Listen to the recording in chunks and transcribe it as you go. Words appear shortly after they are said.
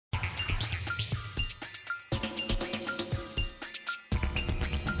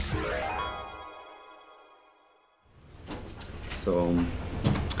So,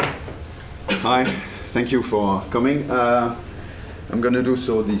 hi, thank you for coming. I'm going to do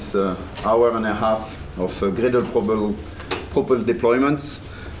this hour and a half of Gradle Propelled deployments.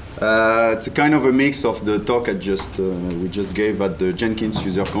 It's a kind of a mix of the talk we just gave at the Jenkins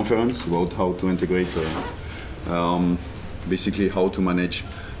user conference about how to integrate, basically how to manage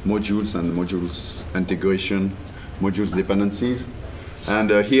modules and modules integration, modules dependencies.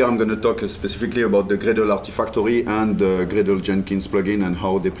 And here I'm going to talk specifically about the Gradle Artifactory and the Gradle Jenkins plugin and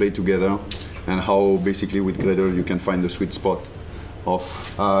how they play together, and how basically with Gradle you can find the sweet spot of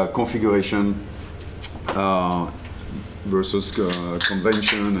configuration versus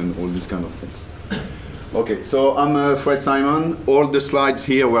convention and all these kind of things. Okay, so I'm Fred Simon. All the slides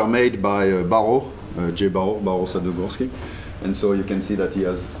here were made by Baro Sadugorski, and so you can see that he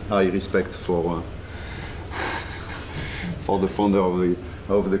has high respect for the founder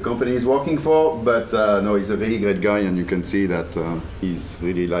of the company he's working for, but no, he's a really great guy, and you can see that he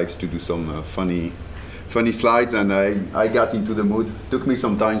really likes to do some funny slides, and I got into the mood. Took me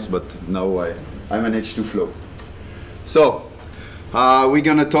some time, but now I managed to flow. So we're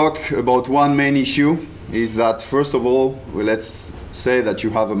gonna talk about one main issue, is that first of all, let's say that you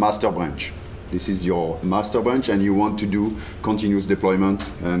have a master branch. This is your master branch, and you want to do continuous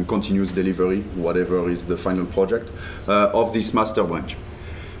deployment and continuous delivery, whatever is the final project of this master branch.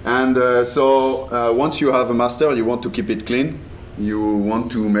 And so once you have a master, you want to keep it clean. You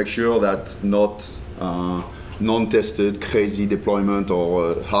want to make sure that not non-tested, crazy deployment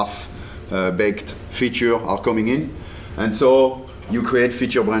or half-baked feature are coming in. And so you create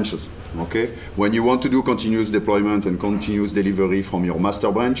feature branches. Okay? When you want to do continuous deployment and continuous delivery from your master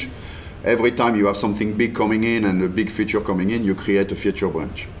branch, every time you have something big coming in and a big feature coming in, you create a feature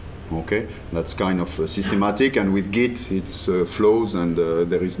branch. Okay, that's kind of systematic, and with Git it's flows, and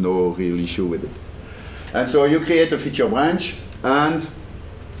there is no real issue with it. And so you create a feature branch, and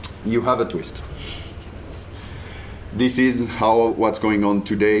you have a twist. This is what's going on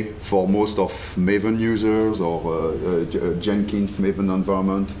today for most of Maven users or Jenkins Maven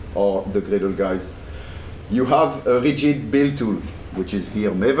environment or the Gradle guys. You have a rigid build tool, which is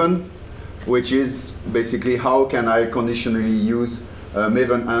here Maven, which is basically how can I conditionally use a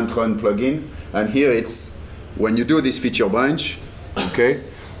Maven ant run plugin. And here it's, when you do this feature branch, okay,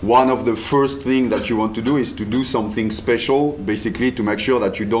 one of the first things that you want to do is to do something special, basically to make sure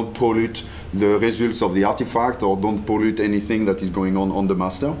that you don't pollute the results of the artifact or don't pollute anything that is going on the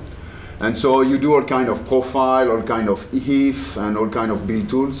master. And so you do all kind of profile, all kind of if, and all kind of build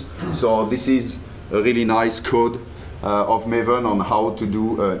tools. So this is a really nice code of Maven on how to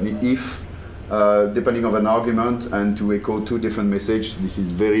do an if, depending on an argument, and to echo two different messages. This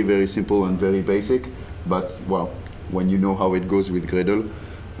is very, very simple and very basic, but well, when you know how it goes with Gradle,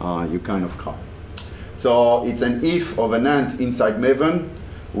 you kind of cry. So it's an if of an ant inside Maven,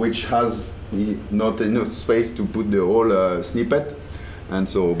 which has not enough space to put the whole snippet, and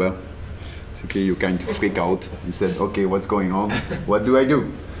so well, basically you kind of freak out. You said, okay, what's going on? What do I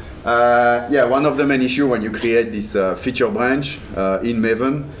do? Yeah, one of the main issues when you create this feature branch in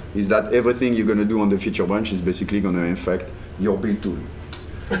Maven is that everything you're going to do on the feature branch is basically going to infect your build tool.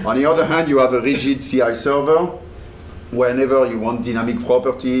 On the other hand, you have a rigid CI server. Whenever you want dynamic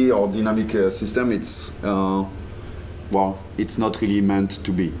property or dynamic system, it's well, it's not really meant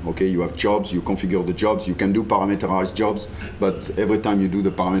to be. Okay, you have jobs, you configure the jobs, you can do parameterized jobs, but every time you do the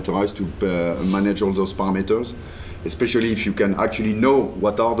parameterized to manage all those parameters, especially if you can actually know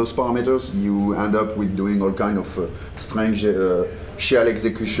what are those parameters, you end up with doing all kind of strange shell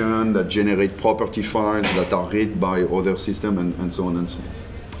execution that generate property files that are read by other systems, and so on and so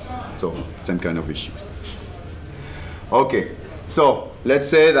on. So, same kind of issues. Okay, so let's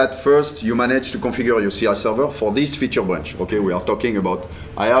say that first you manage to configure your CI server for this feature branch. Okay, we are talking about,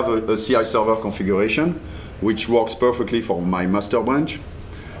 I have a CI server configuration which works perfectly for my master branch,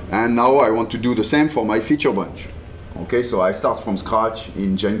 and now I want to do the same for my feature branch. Okay, so I start from scratch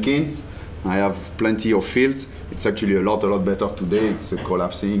in Jenkins. I have plenty of fields. It's actually a lot better today. It's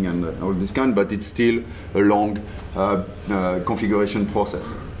collapsing and all this kind, but it's still a long configuration process.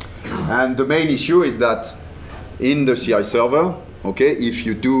 And the main issue is that in the CI server, okay, if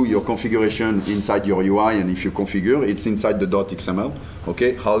you do your configuration inside your UI and if you configure, it's inside the .xml.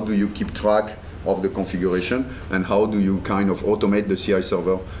 Okay, how do you keep track of the configuration, and how do you kind of automate the CI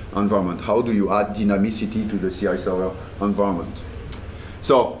server environment? How do you add dynamicity to the CI server environment?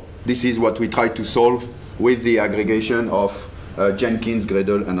 So this is what we try to solve with the aggregation of Jenkins,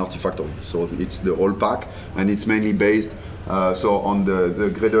 Gradle, and Artifactory. So it's the whole pack, and it's mainly based on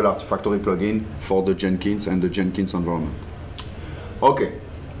the Gradle Artifactory plugin for the Jenkins and the Jenkins environment. Okay.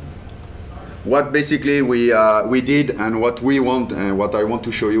 what basically we did and what we want and what I want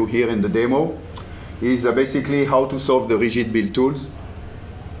to show you here in the demo is basically how to solve the rigid build tools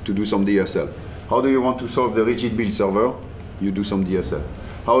to do some DSL. How do you want to solve the rigid build server? You do some DSL.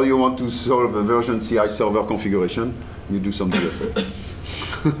 How do you want to solve a version CI server configuration? You do some DSL.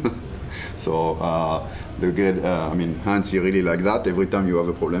 So I mean, Hans, you really like that. Every time you have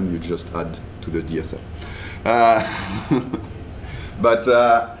a problem, you just add to the DSL. But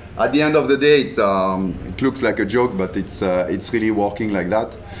at the end of the day, it looks like a joke, but it's really working like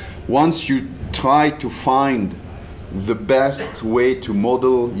that. Once you try to find the best way to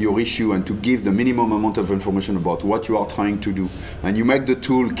model your issue and to give the minimum amount of information about what you are trying to do, and you make the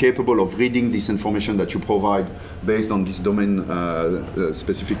tool capable of reading this information that you provide based on these domain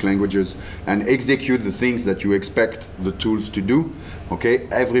specific languages and execute the things that you expect the tools to do, okay,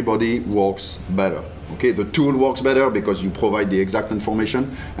 everybody works better. Okay, the tool works better because you provide the exact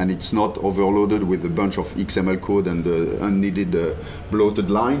information and it's not overloaded with a bunch of XML code and unneeded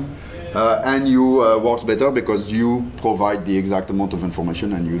bloated line. And you works better because you provide the exact amount of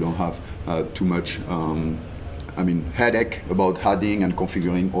information and you don't have too much headache about adding and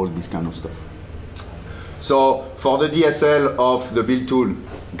configuring all this kind of stuff. So for the DSL of the build tool,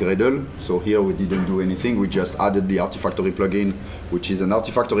 Gradle, so here we didn't do anything, we just added the Artifactory plugin, which is an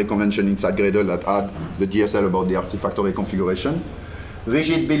Artifactory convention inside Gradle that add the DSL about the Artifactory configuration.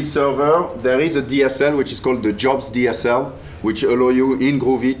 Rigid build server, there is a DSL which is called the jobs DSL, which allow you in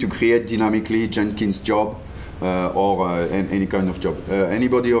Groovy to create dynamically Jenkins job or any kind of job.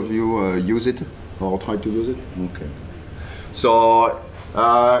 Anybody of you use it or try to use it? Okay. So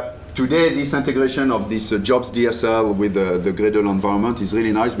today this integration of this jobs DSL with the Gradle environment is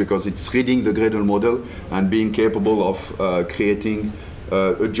really nice because it's reading the Gradle model and being capable of creating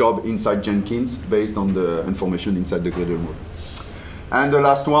a job inside Jenkins based on the information inside the Gradle model. And the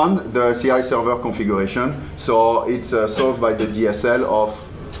last one, the CI server configuration. So it's solved by the DSL of,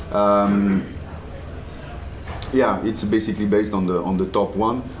 it's basically based on the top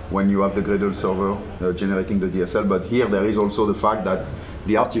one when you have the Gradle server generating the DSL. But here there is also the fact that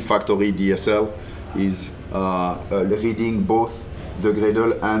the Artifactory DSL is reading both the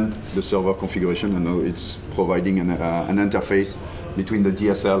Gradle and the server configuration, and it's providing an interface between the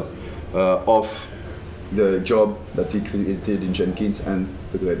DSL of the job that he created in Jenkins and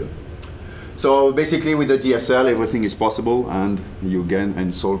the Gradle. So basically with the DSL everything is possible and you gain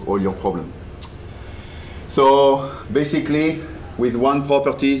and solve all your problems. So basically with one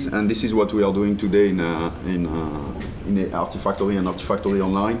properties, and this is what we are doing today in Artifactory and Artifactory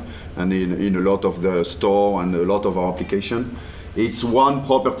Online and in a lot of the store and a lot of our application, it's one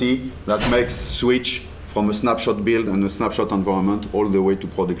property that makes switch from a snapshot build and a snapshot environment all the way to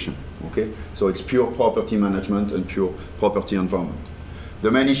production. Okay? So it's pure property management and pure property environment.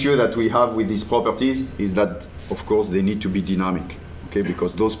 The main issue that we have with these properties is that, of course, they need to be dynamic. Okay?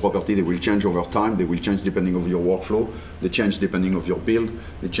 Because those properties, they will change over time, they will change depending on your workflow, they change depending on your build,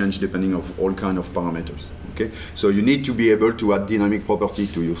 they change depending on all kinds of parameters. Okay? So you need to be able to add dynamic property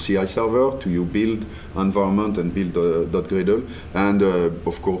to your CI server, to your build environment and build.gradle, and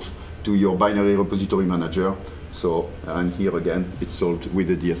of course, to your binary repository manager. So, and here again, it's solved with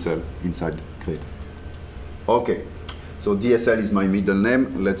the DSL inside Gradle. Okay, so DSL is my middle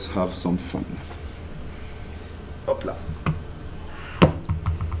name. Let's have some fun. Hopla.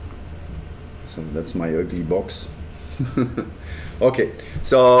 So that's my ugly box. Okay,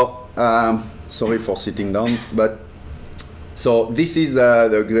 so sorry for sitting down, but so this is a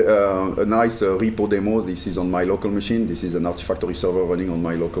nice repo demo. This is on my local machine. This is an Artifactory server running on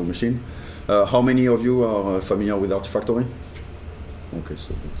my local machine. How many of you are familiar with Artifactory? Okay,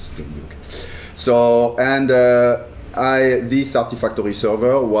 so that's going to be okay. So, and this Artifactory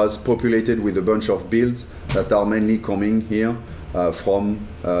server was populated with a bunch of builds that are mainly coming here from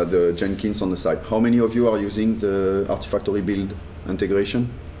the Jenkins on the side. How many of you are using the Artifactory build integration?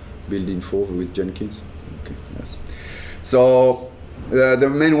 Build info with Jenkins? Okay, yes. So the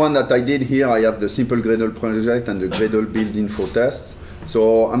main one that I did here, I have the simple Gradle project and the Gradle build info tests.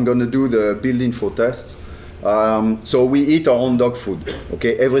 So I'm going to do the build info test. So we eat our own dog food.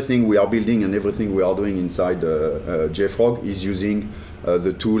 Okay, everything we are building and everything we are doing inside JFrog is using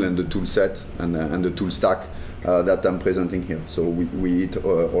the tool and the tool set and the tool stack that I'm presenting here. So we eat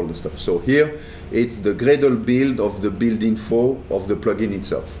all the stuff. So here it's the Gradle build of the build info of the plugin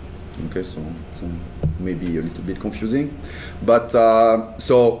itself. Okay, so it's maybe a little bit confusing, but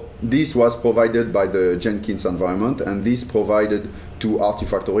so this was provided by the Jenkins environment, and this provided to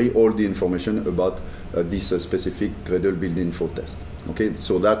Artifactory all the information about this specific Gradle build info test. Okay,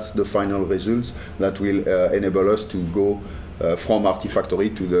 so that's the final results that will enable us to go from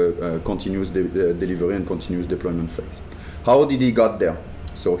Artifactory to the continuous delivery and continuous deployment phase. How did he got there?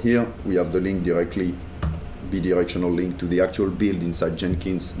 So here we have the link directly, bidirectional link to the actual build inside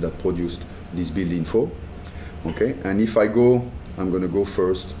Jenkins that produced this build info. Okay, and if I go, I'm going to go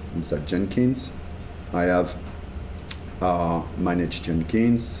first inside Jenkins. I have manage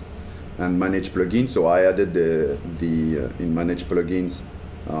Jenkins and manage plugins. So I added in manage plugins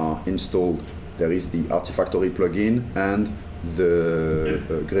installed. There is the Artifactory plugin and the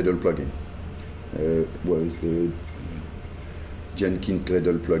Gradle plugin. Where is the Jenkins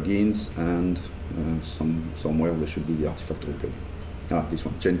Gradle plugins, and somewhere there should be the Artifactory plugin. This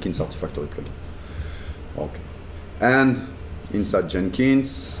one, Jenkins Artifactory plugin. Okay, and inside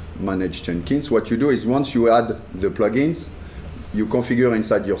Jenkins, manage Jenkins, what you do is once you add the plugins, you configure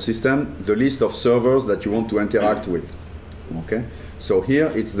inside your system the list of servers that you want to interact with. Okay, so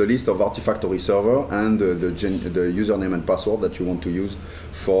here it's the list of Artifactory server and the username and password that you want to use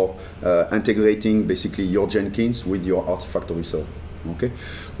for integrating basically your Jenkins with your Artifactory server. Okay,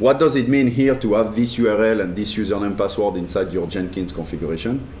 what does it mean here to have this URL and this username password inside your Jenkins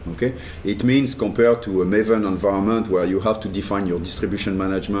configuration? Okay, it means compared to a Maven environment where you have to define your distribution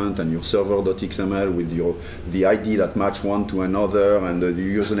management and your server.xml with the ID that match one to another and the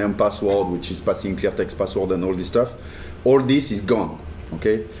username password which is passing clear text password and all this stuff, all this is gone.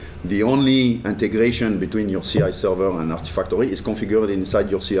 Okay, the only integration between your CI server and Artifactory is configured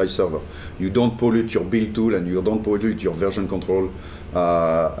inside your CI server. You don't pollute your build tool and you don't pollute your version control,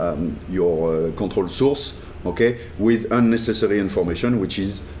 your control source, okay, with unnecessary information, which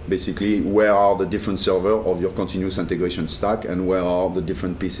is basically where are the different servers of your continuous integration stack and where are the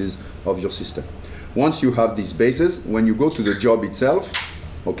different pieces of your system. Once you have these bases, when you go to the job itself,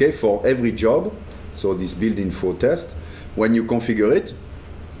 okay, for every job, so this build info test, when you configure it,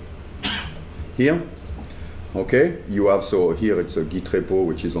 here, okay, you have, so here it's a Git repo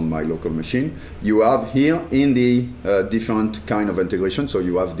which is on my local machine. You have here in the different kind of integration, so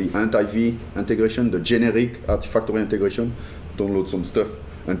you have the anti-V integration, the generic Artifactory integration, download some stuff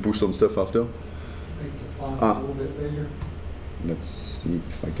and push some stuff after. Make the font a little bit bigger. Let's see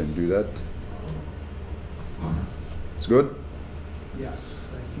if I can do that. It's good? Yes,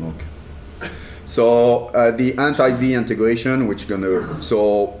 thank you. Okay. So the anti-V integration, which gonna,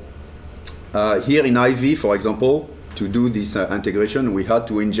 so here in IV, for example, to do this integration, we had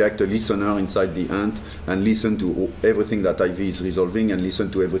to inject a listener inside the ant and listen to everything that IV is resolving and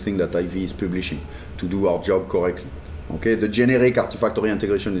listen to everything that IV is publishing to do our job correctly. Okay, the generic Artifactory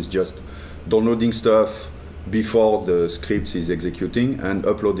integration is just downloading stuff before the script is executing and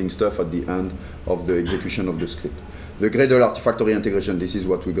uploading stuff at the end of the execution of the script. The Gradle Artifactory integration, this is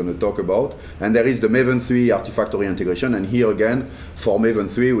what we're going to talk about. And there is the Maven 3 Artifactory integration. And here again, for Maven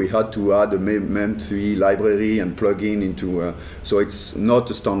 3, we had to add a Maven 3 library and plugin into, so it's not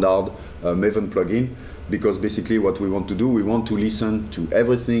a standard Maven plugin, because basically what we want to do, we want to listen to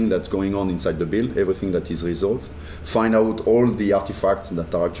everything that's going on inside the build, everything that is resolved, find out all the artifacts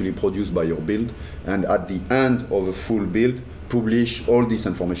that are actually produced by your build, and at the end of a full build, publish all this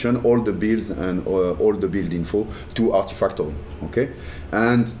information, all the builds and all the build info to Artifactory, okay?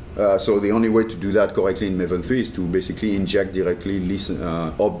 And so the only way to do that correctly in Maven 3 is to basically inject directly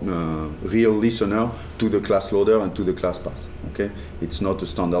real listener to the class loader and to the class path, okay? It's not a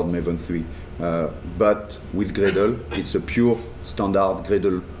standard Maven 3, but with Gradle, it's a pure standard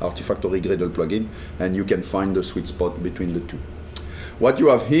Gradle, Artifactory Gradle plugin, and you can find the sweet spot between the two. What you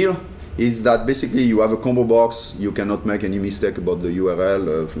have here is that basically you have a combo box, you cannot make any mistake about the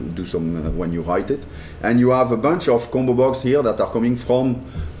URL, do some when you write it, and you have a bunch of combo box here that are coming from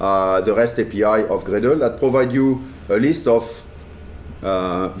the REST API of Gradle that provide you a list of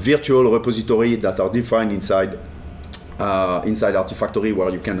virtual repository that are defined inside Artifactory, where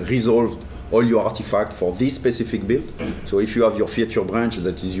you can resolve all your artifacts for this specific build. So if you have your feature branch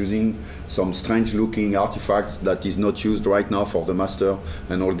that is using some strange looking artifacts that is not used right now for the master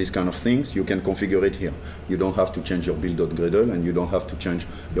and all these kind of things, you can configure it here. You don't have to change your build.gradle and you don't have to change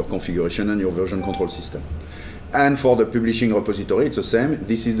your configuration and your version control system. And for the publishing repository, it's the same.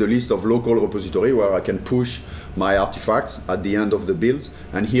 This is the list of local repository where I can push my artifacts at the end of the builds.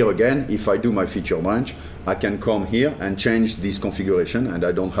 And here again, if I do my feature branch, I can come here and change this configuration, and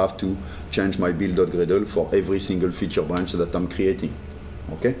I don't have to change my build.gradle for every single feature branch that I'm creating.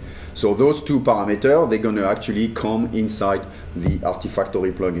 Okay? So those two parameters, they're going to actually come inside the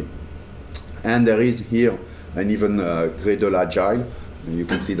Artifactory plugin. And there is here an even Gradle Agile. And you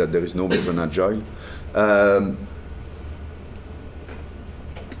can see that there is no Maven Agile.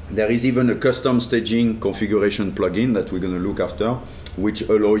 There is even a custom staging configuration plugin that we're going to look after. which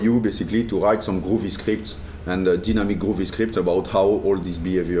allow you basically to write some Groovy scripts and dynamic Groovy scripts about how all this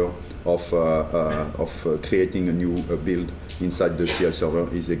behavior of creating a new build inside the CI server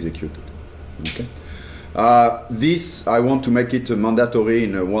is executed. Okay. This, I want to make it mandatory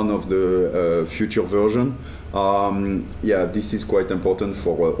in one of the future version. Yeah, this is quite important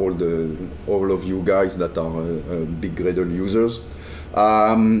for all of you guys that are big Gradle users.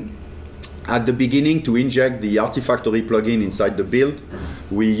 At the beginning, to inject the Artifactory plugin inside the build,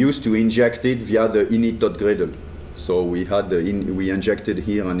 we used to inject it via the init.gradle. So we injected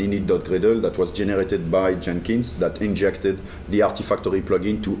here an init.gradle that was generated by Jenkins that injected the Artifactory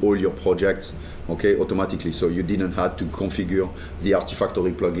plugin to all your projects, okay, automatically. So you didn't have to configure the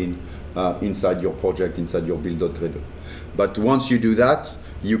Artifactory plugin inside your project, inside your build.gradle. But once you do that,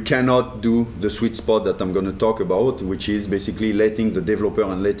 you cannot do the sweet spot that I'm going to talk about, which is basically letting the developer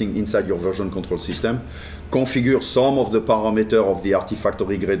and letting inside your version control system configure some of the parameter of the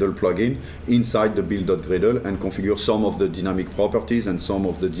Artifactory Gradle plugin inside the build.gradle and configure some of the dynamic properties and some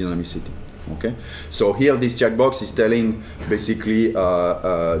of the dynamicity. Okay, so here this checkbox is telling basically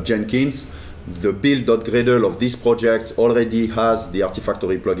Jenkins, the build.gradle of this project already has the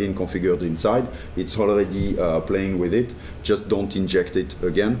Artifactory plugin configured inside. It's already playing with it. Just don't inject it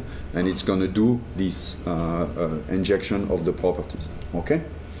again, and it's going to do this injection of the properties. Okay.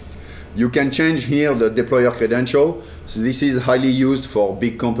 You can change here the deployer credential. So this is highly used for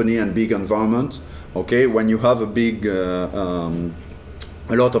big company and big environment. Okay, when you have a big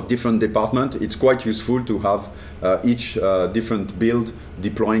a lot of different departments, it's quite useful to have each different build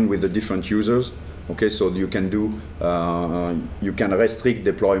deploying with the different users. Okay, so you can do, you can restrict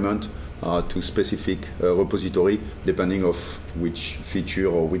deployment to specific repository depending of which feature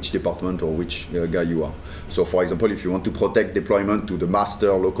or which department or which guy you are. So for example, if you want to protect deployment to the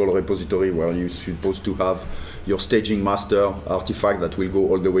master local repository where you're supposed to have your staging master artifact that will go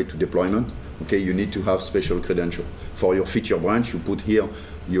all the way to deployment, okay, you need to have special credential. For your feature branch, you put here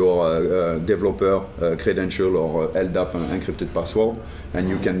your developer credential or LDAP encrypted password, and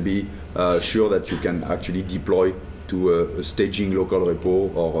you can be sure that you can actually deploy to a staging local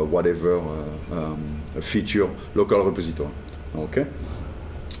repo or whatever a feature local repository. Okay,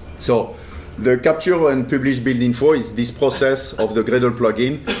 so the capture and publish build info is this process of the Gradle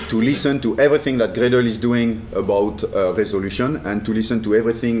plugin to listen to everything that Gradle is doing about resolution and to listen to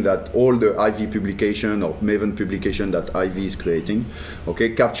everything that all the IV publication or Maven publication that IV is creating. Okay,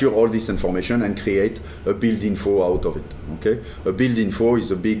 capture all this information and create a build info out of it. Okay, a build info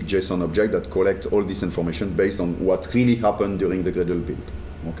is a big JSON object that collects all this information based on what really happened during the Gradle build.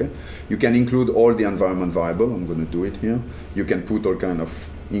 Okay, you can include all the environment variable. I'm going to do it here. You can put all kind of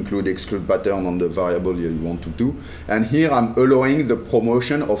include, exclude pattern on the variable you want to do. And here I'm allowing the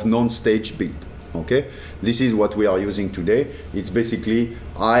promotion of non-stage build. Okay, this is what we are using today. It's basically,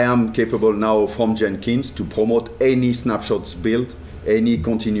 I am capable now from Jenkins to promote any snapshots build, any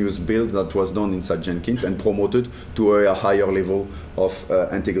continuous build that was done inside Jenkins and promoted to a higher level of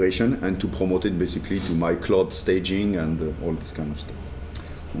integration and to promote it basically to my cloud staging and all this kind of stuff.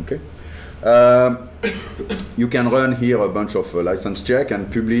 Okay. You can run here a bunch of license check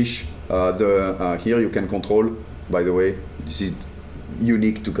and publish here you can control, by the way, this is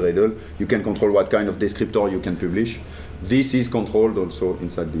unique to Gradle, you can control what kind of descriptor you can publish. This is controlled also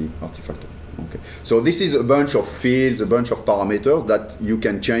inside the Artifactory. Okay. So this is a bunch of fields, a bunch of parameters that you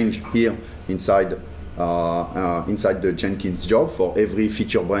can change here inside inside the Jenkins job for every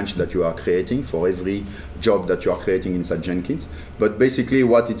feature branch that you are creating, for every job that you are creating inside Jenkins. But basically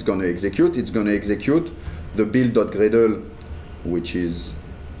what it's going to execute the build.gradle, which is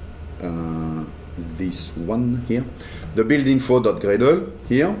this one here, the build info.gradle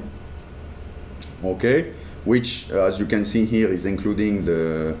here, okay, which as you can see here is including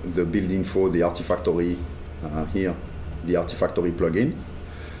the build info, the Artifactory here, the Artifactory plugin,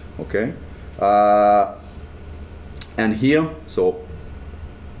 okay. And here, so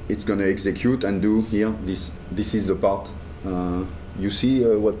it's going to execute and do here, this is the part, you see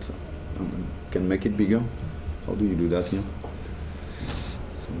what, can make it bigger? How do you do that here?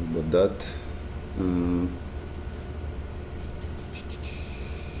 So about that.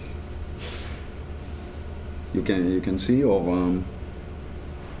 You can see, or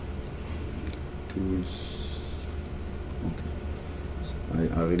tools. Okay.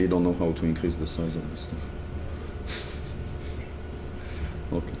 I really don't know how to increase the size of this stuff.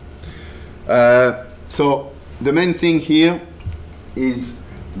 Okay. So the main thing here is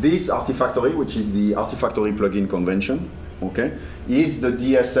this Artifactory, which is the Artifactory plugin convention. Okay, is the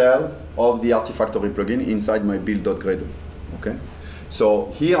DSL of the Artifactory plugin inside my build.gradle. Okay,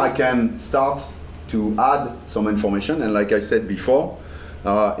 so here I can start to add some information, and like I said before,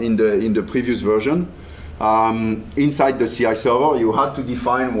 in the previous version, inside the CI server, you had to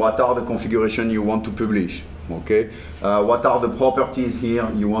define what are the configuration you want to publish. Okay, what are the properties here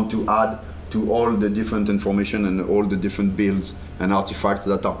you want to add to all the different information and all the different builds and artifacts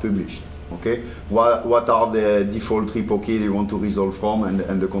that are published. Okay, what are the default repo keys you want to resolve from,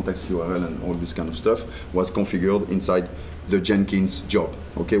 and the context URL and all this kind of stuff was configured inside the Jenkins job.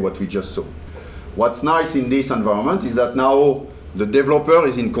 Okay, what we just saw. What's nice in this environment is that now the developer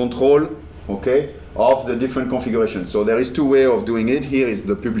is in control, okay, of the different configurations. So there is two ways of doing it. Here is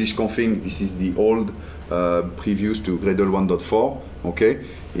the publish config. This is the old previews to Gradle 1.4. Okay,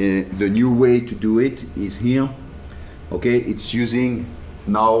 the new way to do it is here. Okay, it's using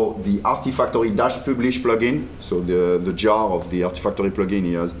now the Artifactory -publish plugin. So the jar of the Artifactory plugin,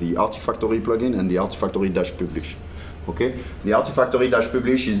 he has the Artifactory plugin and the Artifactory -publish. Okay, the Artifactory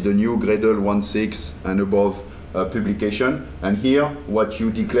 -publish is the new Gradle 1.6 and above publication, and here what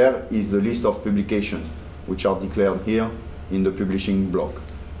you declare is the list of publications which are declared here in the publishing block.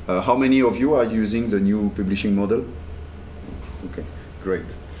 How many of you are using the new publishing model? Okay, great.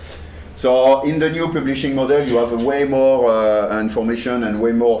 So in the new publishing model, you have way more information and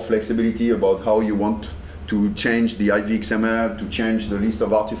way more flexibility about how you want to change the IVXML, to change the list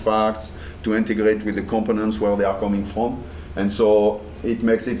of artifacts, to integrate with the components where they are coming from. And so it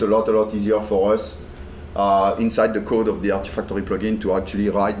makes it a lot easier for us inside the code of the Artifactory plugin to actually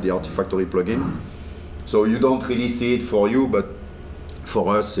write the Artifactory plugin. So you don't really see it for you, but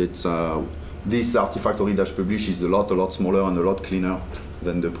for us, it's this Artifactory -publish is a lot smaller and a lot cleaner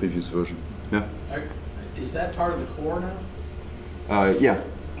than the previous version. Yeah. Is that part of the core now? Yeah.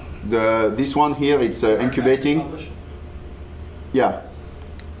 This one here, it's incubating. Yeah.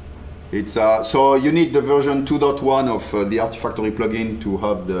 It's so you need the version 2.1 of the Artifactory plugin to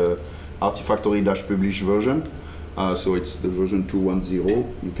have the Artifactory -publish version. So it's the version 2.10.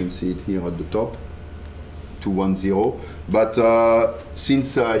 You can see it here at the top. 2.10. But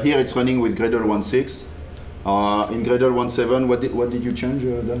since here it's running with Gradle 1.6, in Gradle 1.7, what did you change,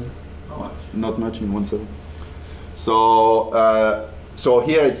 Dan? Not much. Not much in 1.7. So so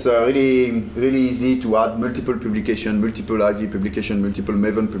here it's really easy to add multiple publication, multiple IV publication, multiple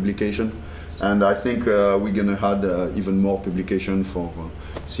Maven publication, and I think we're gonna add even more publication for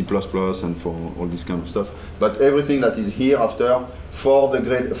C++ and for all this kind of stuff. But everything that is here after for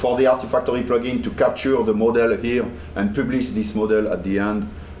the Artifactory plugin to capture the model here and publish this model at the end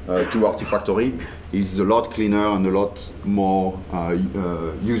to Artifactory is a lot cleaner and a lot more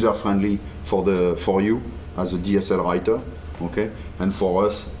user-friendly for you as a DSL writer, okay, and for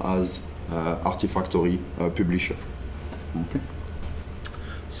us as Artifactory publisher. Okay.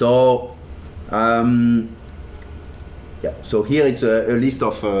 So. Yeah, so here it's a list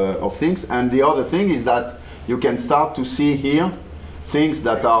of things, and the other thing is that you can start to see here things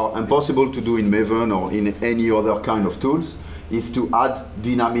that are impossible to do in Maven or in any other kind of tools, is to add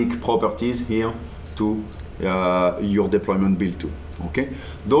dynamic properties here to your deployment build tool. Okay,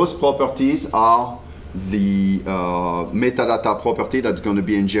 those properties are the metadata property that's going to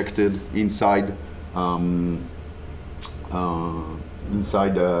be injected inside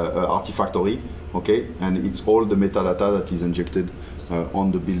Artifactory. Okay, and it's all the metadata that is injected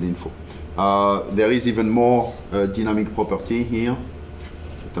on the build info. There is even more dynamic property here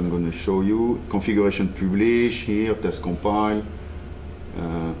that I'm going to show you. Configuration publish here, test compile.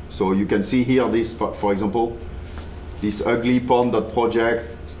 So you can see here this, for example, this ugly pom.project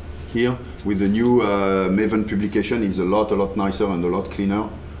here with the new Maven publication is a lot nicer and a lot cleaner.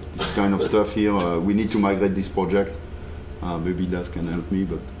 This kind of stuff here, we need to migrate this project. Maybe Das can help me,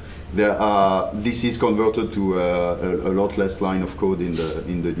 but this is converted to a lot less line of code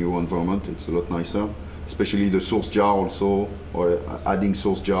in the new environment. It's a lot nicer, especially the source jar also, or adding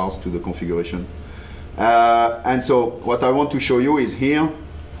source jars to the configuration. And so what I want to show you is here,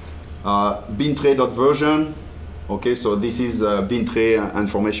 bintray.version. Okay, so this is bintray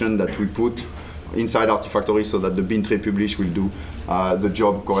information that we put inside Artifactory so that the bintray publish will do the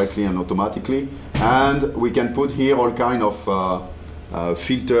job correctly and automatically. And we can put here all kind of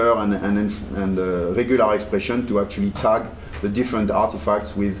filter and regular expression to actually tag the different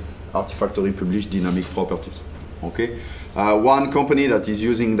artifacts with Artifactory publish dynamic properties. Okay, one company that is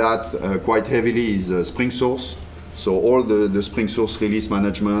using that quite heavily is Spring Source. So all the Spring Source release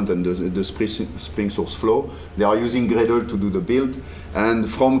management and the Spring Source flow, they are using Gradle to do the build, and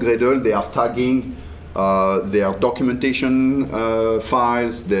from Gradle they are tagging their documentation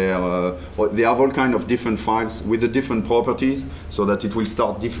files, they have all kind of different files with the different properties so that it will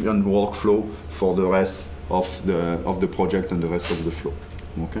start different workflow for the rest of the project and the rest of the flow.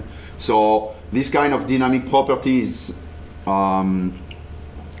 Okay, so this kind of dynamic properties,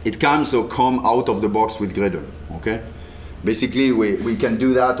 it can so come out of the box with Gradle. Okay, basically we can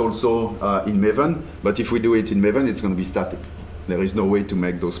do that also in Maven, but if we do it in Maven, it's going to be static. There is no way to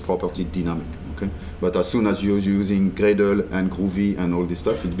make those properties dynamic. Okay, but as soon as you're using Gradle and Groovy and all this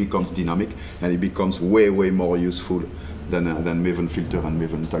stuff, it becomes dynamic and it becomes way more useful than Maven filter and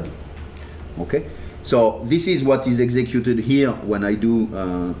Maven tag. Okay. So this is what is executed here when I do,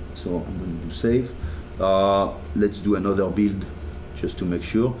 so I'm going to do save. Let's do another build just to make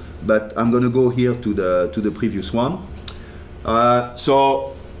sure. But I'm going to go here to the previous one.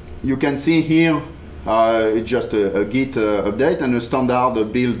 So you can see here, it's just a Git update and a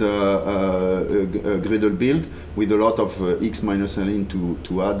standard build, Gradle build with a lot of x-ln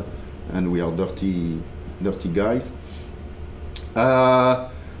to add, and we are dirty guys.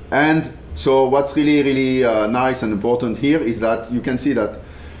 And so what's really nice and important here is that you can see that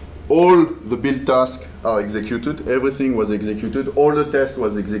all the build tasks are executed, everything was executed, all the tests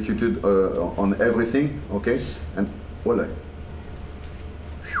was executed on everything, okay? And voila.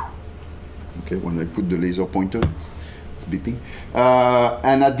 Okay, when I put the laser pointer, it's beeping.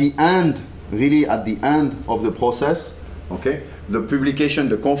 And at the end, really at the end of the process, okay, the publication,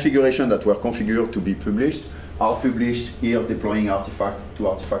 the configuration that were configured to be published are published here, deploying artifact to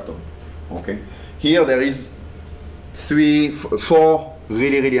Artifactory. Okay. Here there is four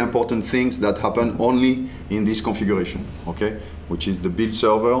really important things that happen only in this configuration. Okay, which is the build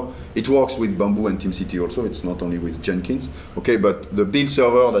server. It works with Bamboo and TeamCity also. It's not only with Jenkins. Okay, but the build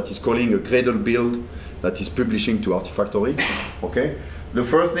server that is calling a Gradle build that is publishing to Artifactory. Okay. The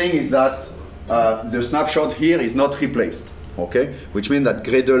first thing is that the snapshot here is not replaced. Okay, which means that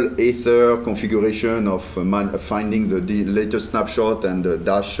Gradle Ether configuration of finding the latest snapshot and the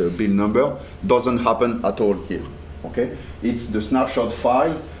dash build number doesn't happen at all here. Okay, it's the snapshot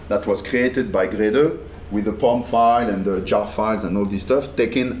file that was created by Gradle with the POM file and the jar files and all this stuff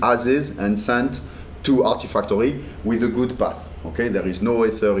taken as is and sent to Artifactory with a good path. Okay, there is no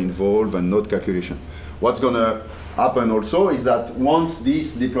Ether involved and no calculation. What's going to happen also is that once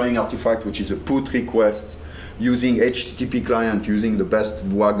this deploying artifact, which is a put request, using HTTP client, using the best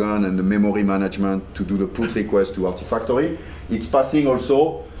wagon and the memory management to do the put request to Artifactory, it's passing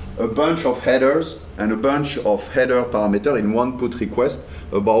also a bunch of headers and a bunch of header parameter in one put request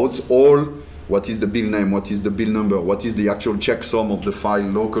about all what is the build name, what is the build number, what is the actual checksum of the file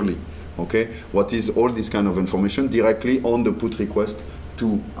locally, okay? What is all this kind of information directly on the put request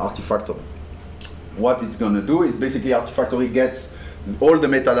to Artifactory. What it's going to do is basically Artifactory gets all the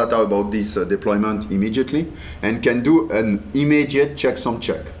metadata about this deployment immediately and can do an immediate checksum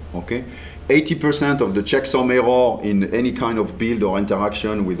check. Okay, 80% of the checksum error in any kind of build or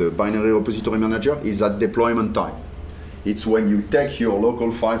interaction with a binary repository manager is at deployment time. It's when you take your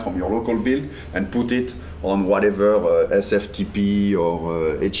local file from your local build and put it on whatever SFTP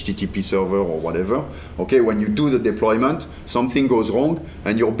or HTTP server or whatever. Okay, when you do the deployment, something goes wrong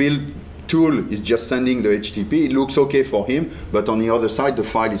and your build tool is just sending the HTTP. It looks okay for him, but on the other side, the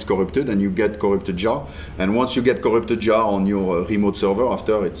file is corrupted and you get corrupted jar. And once you get corrupted jar on your remote server,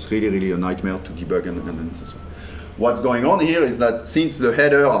 after it's really a nightmare to debug and so on. What's going on here is that since the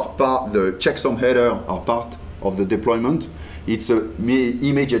header are part, the checksum header are part of the deployment, it's an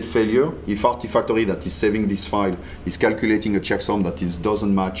immediate failure if Artifactory that is saving this file is calculating a checksum that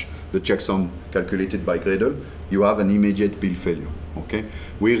doesn't match the checksum calculated by Gradle. You have an immediate build failure. Okay,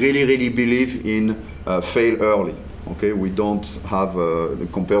 we really believe in fail early. Okay, we don't have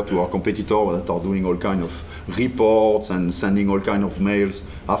compared to our competitors that are doing all kind of reports and sending all kind of mails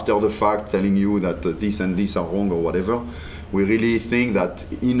after the fact telling you that this and this are wrong or whatever. We really think that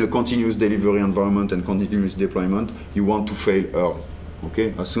in a continuous delivery environment and continuous deployment, you want to fail early.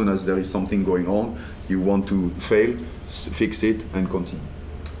 Okay, as soon as there is something going on, you want to fail, fix it, and continue.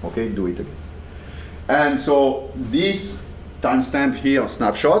 Okay, do it again. And so this timestamp here,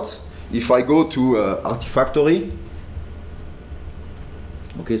 snapshots. If I go to Artifactory,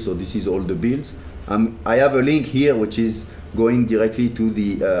 okay, so this is all the builds. I have a link here which is going directly to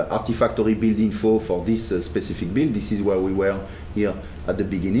the Artifactory build info for this specific build. This is where we were here at the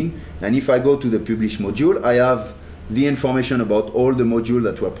beginning. And if I go to the publish module, I have the information about all the modules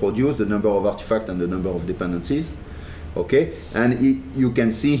that were produced, the number of artifacts and the number of dependencies. Okay, and you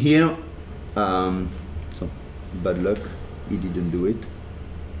can see here, so bad luck, he didn't do it.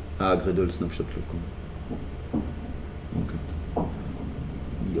 Gradle snapshot local. Okay.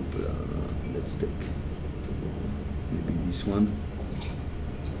 Yep, let's take maybe this one.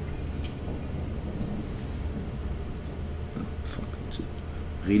 Oh, fuck, that's it.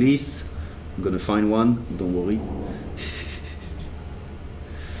 Release. I'm gonna find one, don't worry.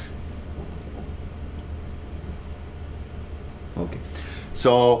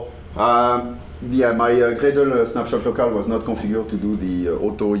 So yeah, my Gradle snapshot local was not configured to do the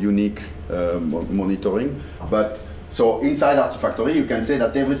auto unique monitoring, but so inside Artifactory you can say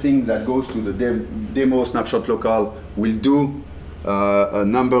that everything that goes to the demo snapshot local will do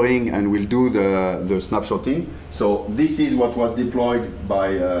numbering and will do the snapshotting. So this is what was deployed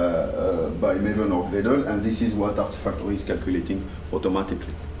by Maven or Gradle, and this is what Artifactory is calculating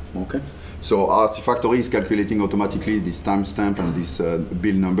automatically. Okay. So Artifactory is calculating automatically this timestamp and this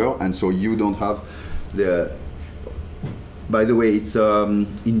build number, and so you don't have the. By the way, it's in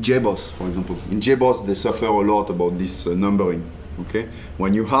JBoss, for example. In JBoss, they suffer a lot about this numbering. Okay,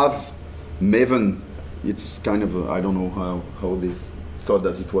 when you have Maven, it's kind of I don't know how they thought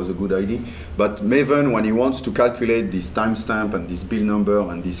that it was a good idea, but Maven, when he wants to calculate this timestamp and this build number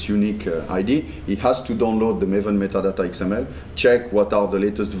and this unique ID, he has to download the Maven metadata XML, check what are the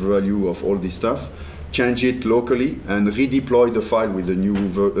latest value of all this stuff, change it locally, and redeploy the file with the new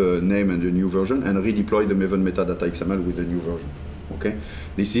name and the new version, and redeploy the Maven metadata XML with the new version. Okay,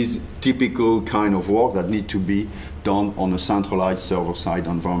 this is typical kind of work that need to be done on a centralized server-side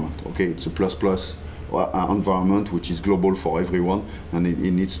environment. Okay, it's a ++ environment which is global for everyone, and it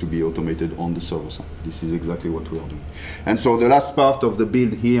needs to be automated on the server side. This is exactly what we are doing. And so the last part of the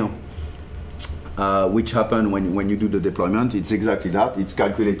build here, which happen when you do the deployment, it's exactly that. It's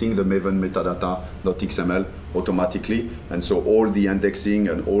calculating the Maven metadata.xml automatically, and so all the indexing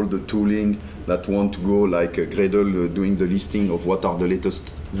and all the tooling that want to go like Gradle doing the listing of what are the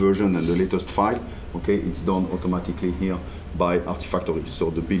latest version and the latest file, okay, it's done automatically here by Artifactory. So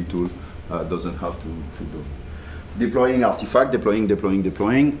the build tool doesn't have to do. Deploying artifact, deploying,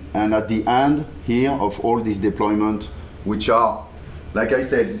 and at the end here of all these deployment, which are, like I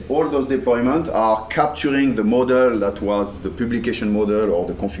said, all those deployments are capturing the model that was the publication model or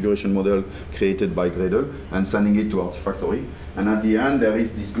the configuration model created by Gradle and sending it to Artifactory. And at the end, there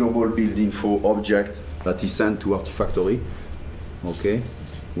is this global build info object that is sent to Artifactory, okay,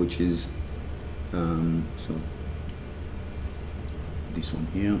 which is so this one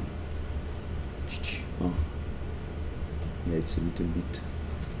here. Oh. Yeah, it's a little bit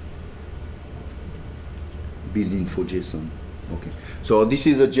build info JSON. Okay, so this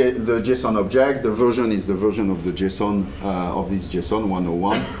is the JSON object. The version is the version of the JSON of this JSON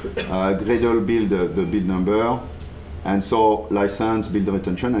 101. Gradle build the build number, and so license, build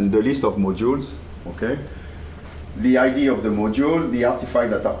retention, and the list of modules. Okay, the ID of the module, the artifact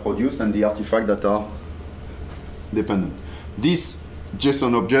that are produced, and the artifact that are dependent. This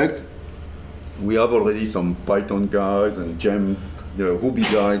JSON object, we have already some Python guys and Ruby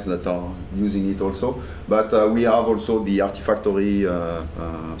guys that are using it also, but we have also the Artifactory,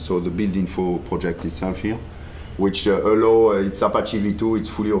 so the build info project itself here, which allow, it's Apache v2, it's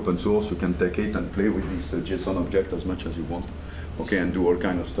fully open source, you can take it and play with this JSON object as much as you want, okay, and do all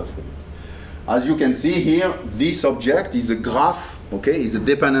kind of stuff with it. As you can see here, this object is a graph, okay, is a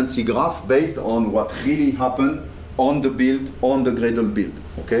dependency graph based on what really happened on the build, on the Gradle build,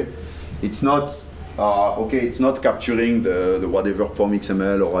 okay? It's not, okay, it's not capturing the whatever POM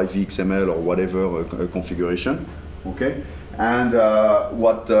XML or IV XML or whatever configuration, okay? And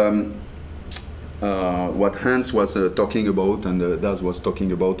what Hans was talking about, and Daz was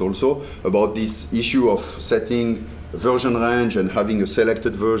talking about also, about this issue of setting version range and having a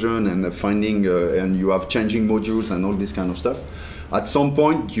selected version and finding, and you have changing modules and all this kind of stuff. At some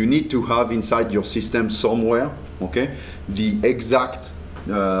point, you need to have inside your system somewhere, okay, the exact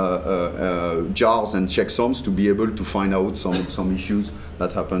jars and checksums to be able to find out some issues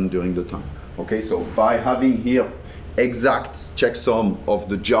that happen during the time. Okay, so by having here exact checksum of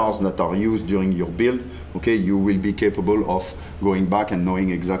the jars that are used during your build, okay, you will be capable of going back and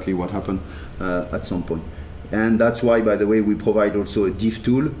knowing exactly what happened at some point. And that's why, by the way, we provide also a diff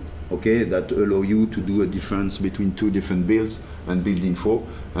tool, okay, that allow you to do a difference between two different builds and build info,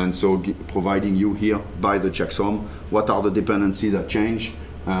 and so providing you here by the checksum what are the dependencies that change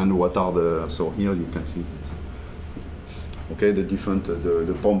and what are the, so here you can see, okay, the different,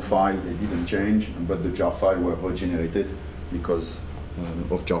 the POM file, they didn't change, but the jar file were regenerated because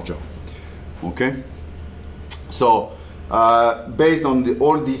of jar. Okay, so based on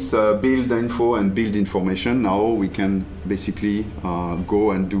all this build info and build information, now we can basically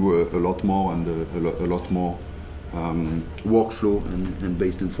go and do a lot more and a lot more workflow and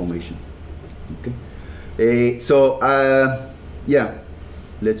based information. Okay, so yeah,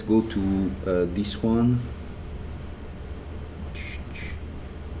 let's go to this one.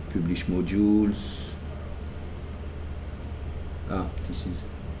 Publish modules. This is.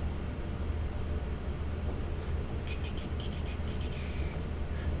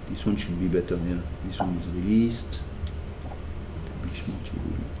 This one should be better, yeah. This one is released. Publish module.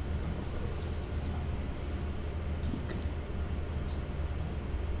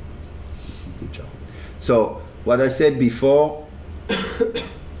 This is the jar. So what I said before,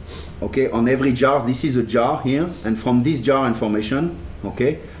 okay, on every jar, this is a jar here, and from this jar information,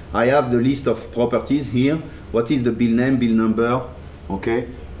 okay, I have the list of properties here. What is the build name, build number, okay,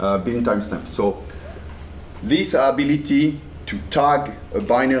 build timestamp. So this ability to tag a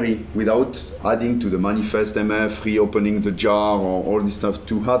binary without adding to the manifest MF, reopening the jar, or all this stuff,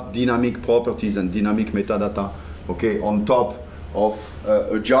 to have dynamic properties and dynamic metadata, okay, on top of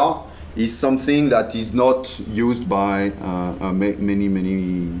a jar, is something that is not used by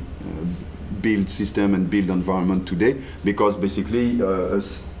many build system and build environment today, because basically a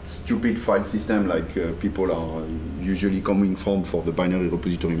stupid file system like people are usually coming from for the binary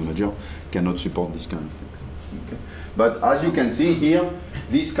repository manager cannot support this kind of things. Okay. But as you can see here,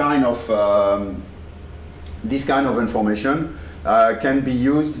 this kind of information can be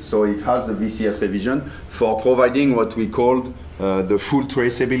used, so it has the VCS revision, for providing what we called the full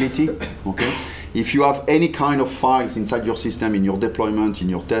traceability. Okay? If you have any kind of files inside your system, in your deployment, in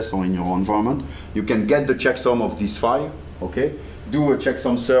your test, or in your environment, you can get the checksum of this file. Okay? Do a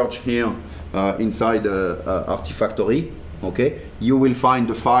checksum search here inside Artifactory. Okay? You will find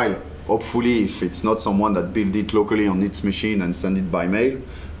the file, hopefully, if it's not someone that built it locally on its machine and send it by mail.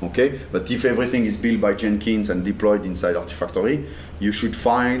 Okay? But if everything is built by Jenkins and deployed inside Artifactory, you should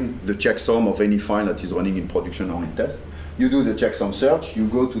find the checksum of any file that is running in production or in test. You do the checksum search, you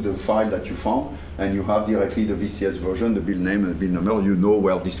go to the file that you found, and you have directly the VCS version, the build name and the build number. You know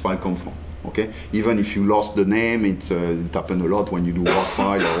where this file comes from. Okay? Even if you lost the name, it happens a lot when you do WAR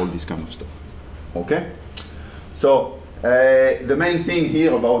file or all this kind of stuff. Okay? So the main thing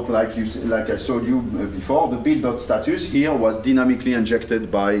here about, like I showed you before, the build.status here was dynamically injected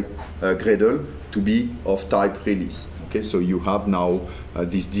by Gradle to be of type release. Okay? So you have now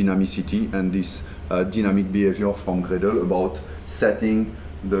this dynamicity and this dynamic behavior from Gradle about setting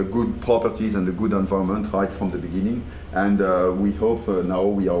the good properties and the good environment right from the beginning. And we hope now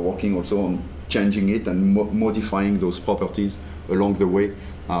we are working also on changing it and modifying those properties along the way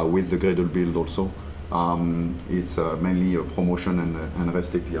with the Gradle build also. It's mainly a promotion and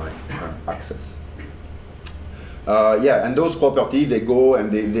REST API access. Yeah, and those properties, they go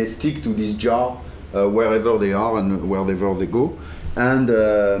and they stick to this jar wherever they are and wherever they go. And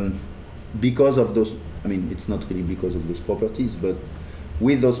because of those, I mean, it's not really because of those properties, but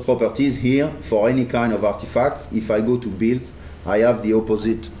with those properties here, for any kind of artifacts, if I go to builds, I have the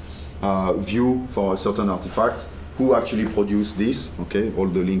opposite view for a certain artifact, who actually produced this, okay, all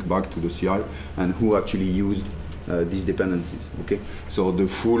the link back to the CI, and who actually used these dependencies, okay? So the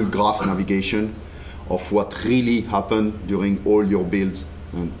full graph navigation of what really happened during all your builds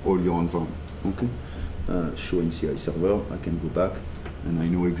and all your environment, okay? Show in CI server, I can go back, and I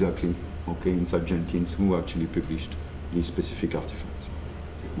know exactly, okay, inside Jenkins, who actually published these specific artifacts,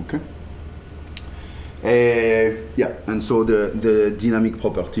 okay? Yeah, and so the dynamic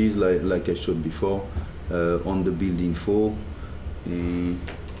properties, like I showed before, on the build info,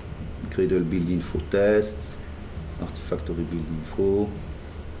 Gradle build info tests, Artifactory build info,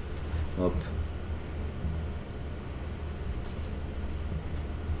 up.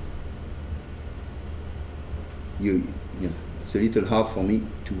 Yeah, it's a little hard for me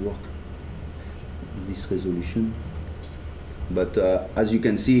to work on this resolution, but as you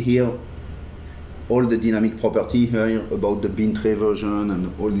can see here, all the dynamic property here about the bin tray version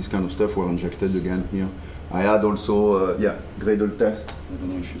and all this kind of stuff were injected again here. I had also, yeah, Gradle test. I don't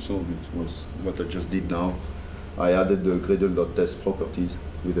know if you saw, it was what I just did now. I added the Gradle.test properties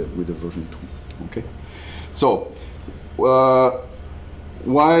with the version 2. Okay. So,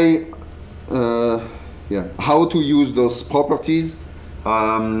 why? Yeah, how to use those properties?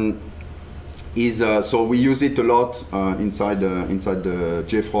 So we use it a lot inside the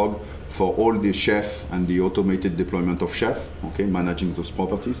JFrog for all the Chef and the automated deployment of Chef, okay, managing those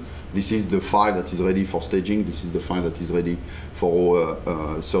properties. This is the file that is ready for staging. This is the file that is ready for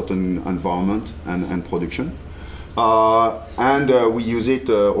a certain environment and production. We use it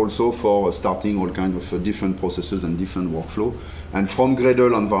also for starting all kinds of different processes and different workflow. And from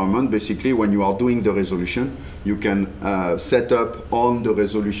Gradle environment, basically, when you are doing the resolution, you can set up on the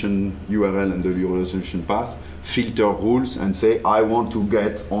resolution URL and the resolution path, filter rules and say, I want to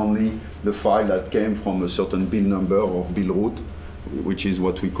get only the file that came from a certain build number or build root, which is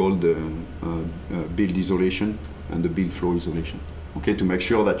what we call the build isolation and the build flow isolation. Okay, to make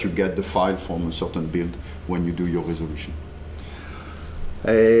sure that you get the file from a certain build when you do your resolution.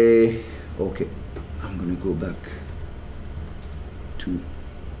 Okay, I'm going to go back to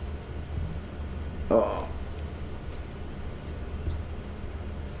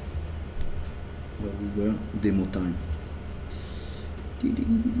where we were, demo time.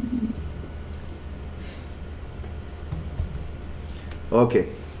 Okay.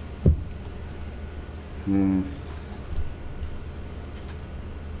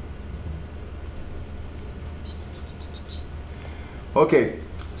 Okay,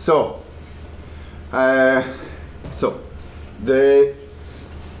 so the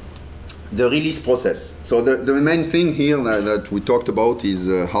release process. So the main thing here that we talked about is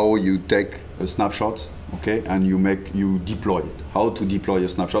how you take a snapshot, okay, and you deploy it. How to deploy a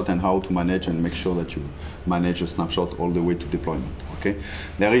snapshot and how to manage and make sure that you manage a snapshot all the way to deployment. Okay,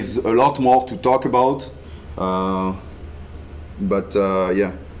 there is a lot more to talk about, but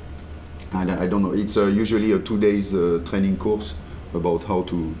yeah, I don't know. It's usually a 2 days training course about how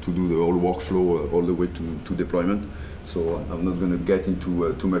to do the whole workflow all the way to deployment. So I'm not going to get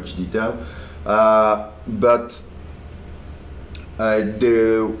into too much detail. But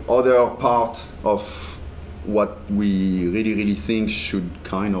the other part of what we really think should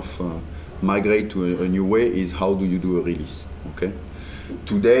kind of migrate to a new way is how do you do a release, okay?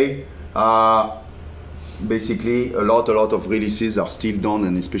 Today, basically a lot of releases are still done,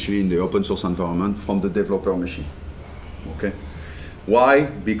 and especially in the open source environment, from the developer machine, okay? Why?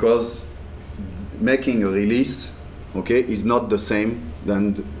 Because making a release, okay, is not the same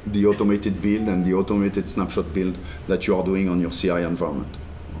than the automated build and the automated snapshot build that you are doing on your CI environment,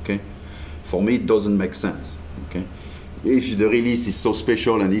 okay? For me, it doesn't make sense, okay? If the release is so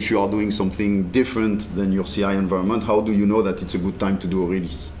special and if you are doing something different than your CI environment, how do you know that it's a good time to do a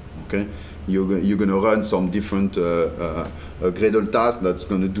release, okay? You're going to run some different Gradle task that's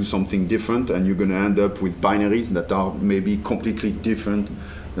going to do something different, and you're going to end up with binaries that are maybe completely different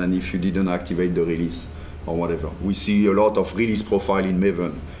than if you didn't activate the release or whatever. We see a lot of release profile in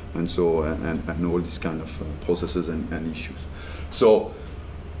Maven, and so and all these kind of processes and issues. So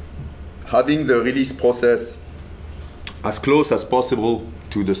having the release process as close as possible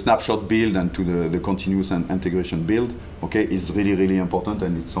to the snapshot build and to the continuous and integration build, okay, is really important,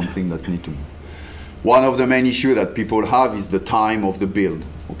 and it's something that needs to move. One of the main issues that people have is the time of the build.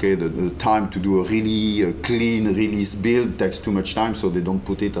 Okay, the time to do a really clean release build takes too much time, so they don't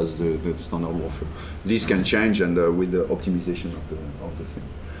put it as the standard workflow. This can change, and with the optimization of the thing.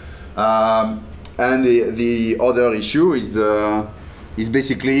 And the other issue is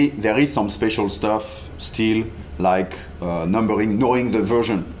basically there is some special stuff still, like numbering, knowing the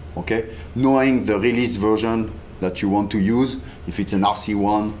version, okay? Knowing the release version that you want to use, if it's an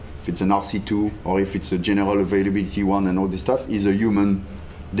RC1, if it's an RC2, or if it's a general availability one, and all this stuff is a human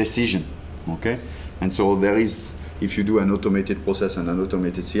decision, okay? And so there is, if you do an automated process and an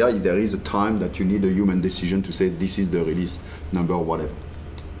automated CI, there is a time that you need a human decision to say this is the release number or whatever,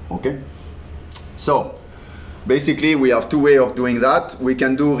 okay? So basically we have two ways of doing that. We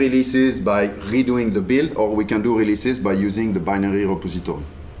can do releases by redoing the build, or we can do releases by using the binary repository,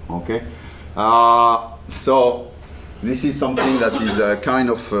 okay? So this is something that is kind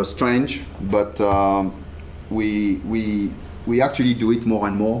of strange, but we actually do it more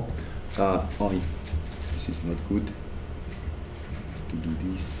and more. This is not good. To do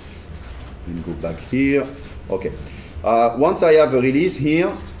this and go back here. Okay. Once I have a release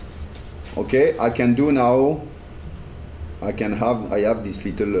here, okay, I can do now. I have this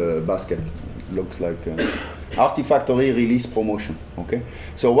little basket. Looks like Artifactory release promotion. Okay.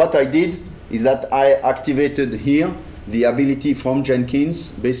 So what I did is that I activated here the ability from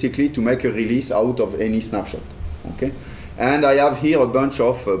Jenkins basically to make a release out of any snapshot. Okay. And I have here a bunch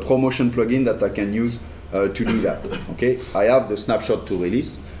of promotion plugins that I can use to do that. Okay, I have the snapshot to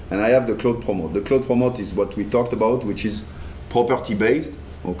release, and I have the Cloud Promote. The Cloud Promote is what we talked about, which is property based.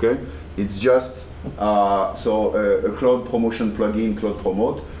 Okay, it's just a Cloud Promotion plugin, Cloud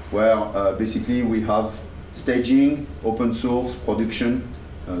Promote, where basically we have staging, open source, production.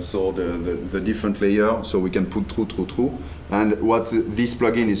 So the different layer, so we can put through. And what this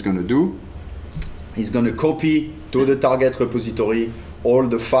plugin is going to do is going to copy to the target repository all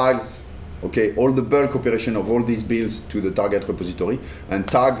the files, okay, all the bulk operation of all these builds to the target repository, and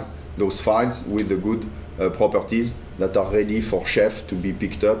tag those files with the good properties that are ready for Chef to be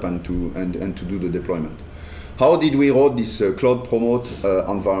picked up and to do the deployment. How did we write this Cloud Promote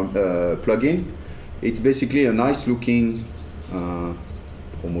plugin? It's basically a nice looking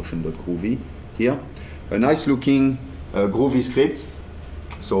promotion.groovy here, a nice looking Groovy script.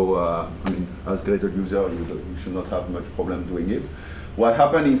 So, I mean, as Gradle user, you should not have much problem doing it. What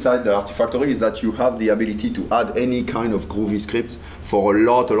happened inside the Artifactory is that you have the ability to add any kind of Groovy scripts for a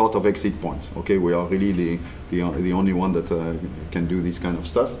lot of exit points. Okay, we are really the only one that can do this kind of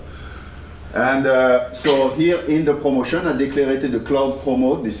stuff. And so here in the promotion, I declared the cloud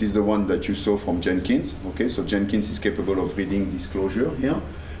promote. This is the one that you saw from Jenkins. Okay, so Jenkins is capable of reading disclosure here.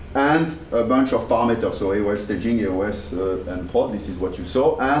 And a bunch of parameters, so AOS staging, AOS and prod, this is what you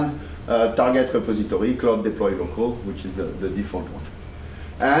saw. And target repository, cloud deploy local, which is the default one.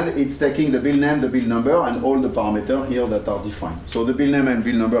 And it's taking the build name, the build number, and all the parameters here that are defined. So the build name and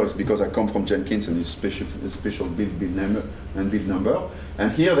build number is because I come from Jenkins and it's special build name and build number.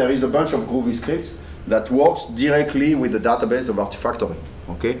 And here there is a bunch of Groovy scripts that works directly with the database of Artifactory,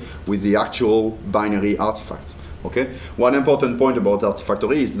 okay, with the actual binary artifacts. Okay. One important point about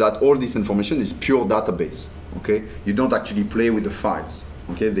Artifactory is that all this information is pure database. Okay, you don't actually play with the files.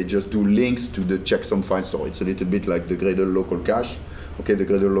 Okay, they just do links to the checksum file store. It's a little bit like the Gradle local cache. Okay, the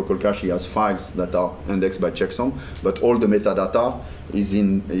Gradle local cache, he has files that are indexed by checksum, but all the metadata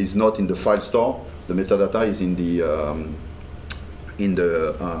is not in the file store. The metadata is in the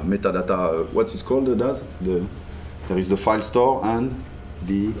metadata. What is called Daz? There is the file store and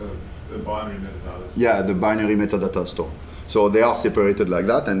the binary metadata. Yeah, the binary metadata store. So they are separated like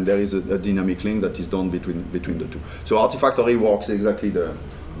that, and there is a dynamic link that is done between the two. So Artifactory works exactly the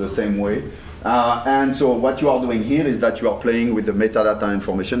same way. And so what you are doing here is that you are playing with the metadata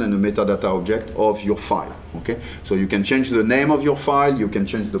information and the metadata object of your file. Okay, so you can change the name of your file, you can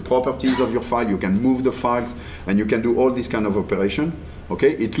change the properties of your file, you can move the files, and you can do all this kind of operation.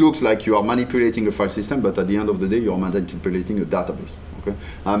 Okay, it looks like you are manipulating a file system, but at the end of the day, you are manipulating a database. Okay,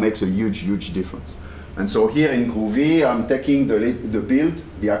 that makes a huge difference. And so here in Groovy, I'm taking the build,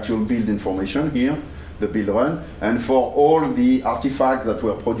 the actual build information here, the build run, and for all the artifacts that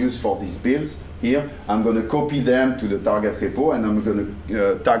were produced for these builds here, I'm going to copy them to the target repo, and I'm going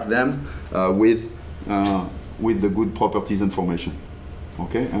to tag them with the good properties information.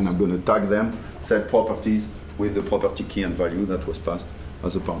 Okay, and I'm going to tag them, set properties with the property key and value that was passed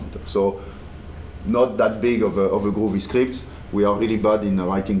as a parameter. So not that big of a Groovy script. We are really bad in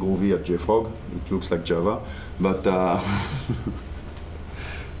writing Groovy at JFrog. It looks like Java, but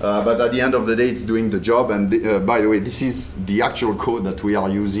but at the end of the day, it's doing the job. And by the way, this is the actual code that we are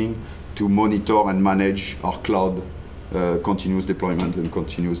using to monitor and manage our cloud continuous deployment and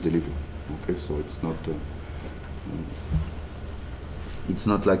continuous delivery. Okay, so it's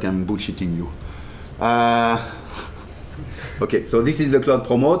not like I'm bullshitting you. Okay, so this is the cloud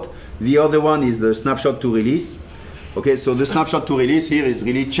promote. The other one is the snapshot to release. Okay, so the snapshot to release here is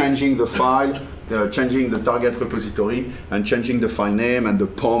really changing the file, changing the target repository, and changing the file name and the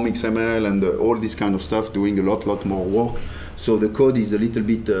POM XML and all this kind of stuff, doing a lot more work. So the code is a little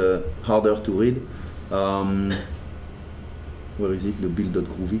bit harder to read. Where is it? The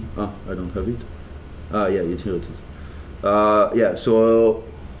build.groovy. Ah, I don't have it. Ah, yeah, here it is. Yeah, so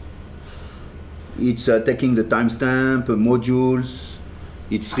it's taking the timestamp, modules.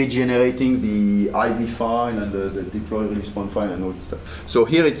 It's regenerating the IV file and the deploy release point file and all this stuff. So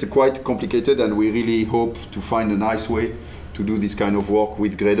here it's quite complicated, and we really hope to find a nice way to do this kind of work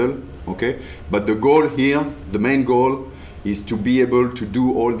with Gradle. Okay, but the goal here, the main goal, is to be able to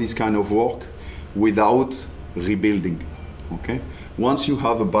do all this kind of work without rebuilding. Okay, once you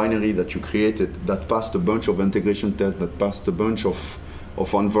have a binary that you created that passed a bunch of integration tests, that passed a bunch of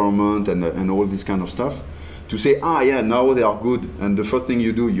environment and all this kind of stuff, to say, ah, yeah, now they are good, and the first thing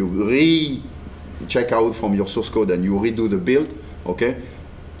you do, you check out from your source code and you redo the build, okay?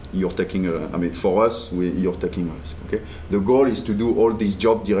 You're taking I mean, for us, you're taking a risk, okay? The goal is to do all this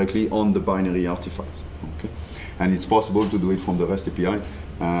job directly on the binary artifacts, okay? And it's possible to do it from the REST API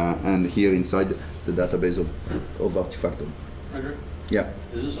and here inside the database of Artifactory. Frederic? Yeah.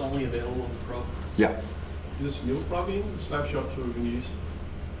 Is this only available on the Pro? Yeah. Is this new plugin, snapshot to release?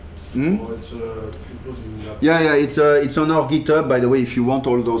 Hmm? Or it's Yeah, it's on our GitHub. By the way, if you want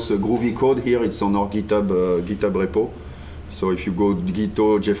all those Groovy code here, it's on our GitHub repo. So if you go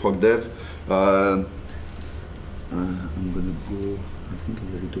gito JFrog dev, I'm gonna go. I think I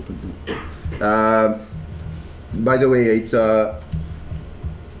have it open now. By the way, it's and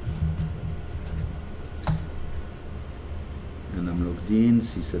I'm logged in.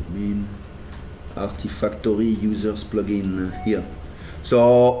 Sysadmin Artifactory users plugin here.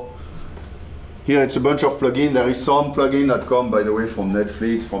 So here it's a bunch of plugins. There is some plugin that come, by the way, from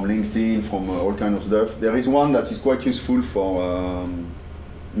Netflix, from LinkedIn, from all kind of stuff. There is one that is quite useful for,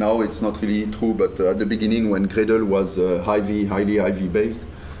 now it's not really true, but at the beginning when Gradle was highly IV based,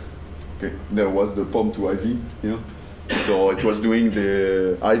 okay, there was the POM to IV, yeah. So it was doing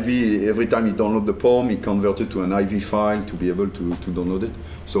the IV, every time you download the POM, it converted to an IV file to be able to download it.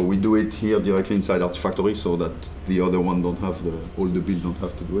 So we do it here directly inside Artifactory so that the other one don't have all the build don't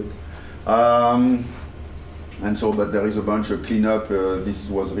have to do it. And so, but there is a bunch of cleanup. This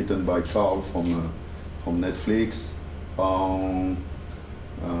was written by Carl from Netflix.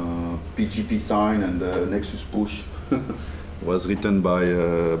 PGP sign and Nexus push was written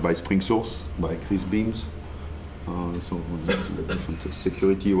by Spring Source, by Chris Beams. So different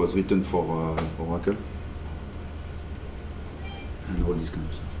security was written for Oracle. And all this kind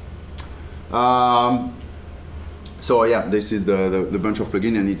of stuff. So yeah, this is the bunch of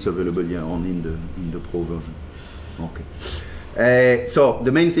plugins, and it's available only in the Pro version. Okay. So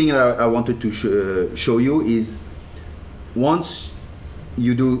the main thing I wanted to show you is once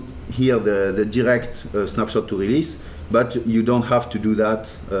you do here the direct snapshot to release, but you don't have to do that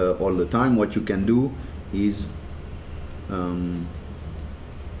all the time. What you can do is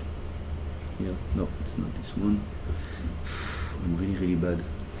here. No, it's not this one. I'm really bad.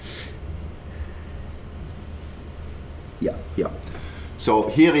 Yeah. So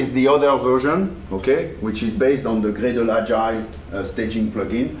here is the other version, okay, which is based on the Gradle Agile staging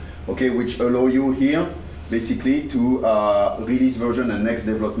plugin, okay, which allow you here basically to release version and next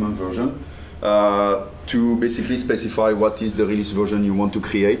development version to basically specify what is the release version you want to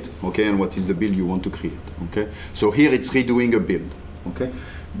create, okay, and what is the build you want to create, okay. So here it's redoing a build, okay.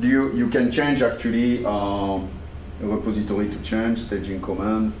 You can change actually a repository to change, staging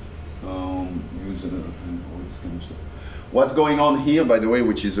command, use and all this kind of stuff. What's going on here, by the way,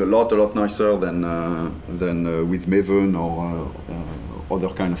 which is a lot nicer than with Maven or other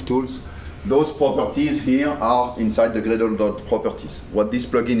kind of tools, those properties here are inside the Gradle.properties. What this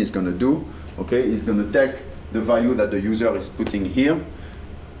plugin is going to do, okay, is going to take the value that the user is putting here,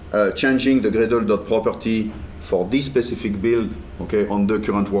 changing the Gradle.property for this specific build, okay, on the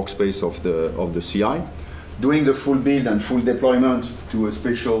current workspace of the CI, doing the full build and full deployment to a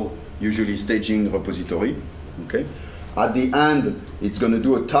special, usually staging repository, okay. At the end, it's going to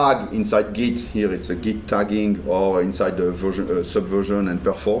do a tag inside Git. Here it's a Git tagging, or inside the version, subversion and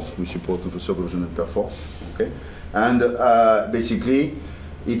perforce. We support the subversion and perforce. Okay, and basically,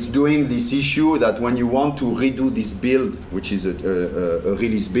 it's doing this issue that when you want to redo this build, which is a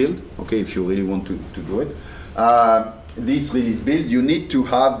release build, okay, if you really want to do it, this release build, you need to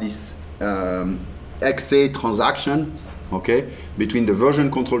have this XA transaction, okay, between the version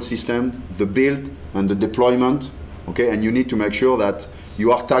control system, the build, and the deployment. Okay, and you need to make sure that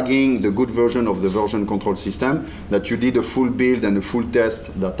you are tagging the good version of the version control system, that you did a full build and a full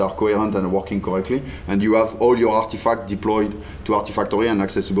test that are coherent and working correctly, and you have all your artifacts deployed to Artifactory and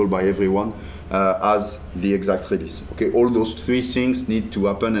accessible by everyone as the exact release. Okay, all those three things need to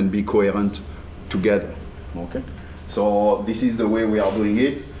happen and be coherent together. Okay, so this is the way we are doing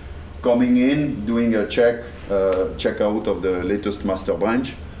it. Coming in, doing a check out of the latest master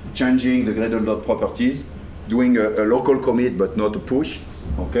branch, changing the Gradle.properties, doing a local commit but not a push,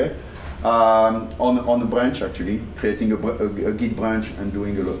 okay? On a branch actually, creating a Git branch and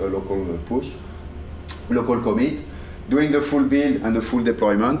doing a local push, local commit, doing the full build and the full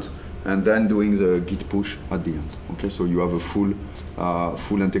deployment, and then doing the Git push at the end. Okay, so you have a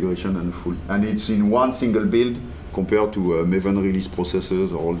full integration and it's in one single build compared to Maven release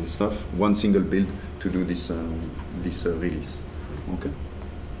processes or all this stuff. One single build to do this release. Okay.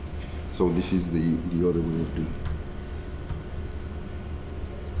 So this is the other way of doing it.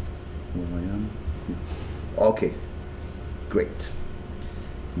 Where I am? Yeah. Okay, great.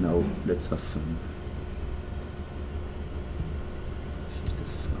 Now let's have fun.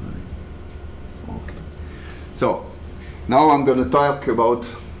 Okay. So now I'm going to talk about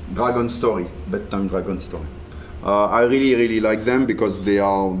Dragon Story, bedtime Dragon Story. I really like them because they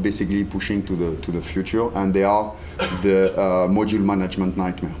are basically pushing to the future, and they are the module management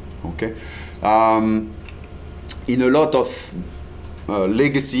nightmare. Okay, in a lot of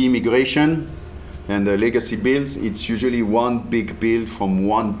legacy migration and legacy builds, it's usually one big build from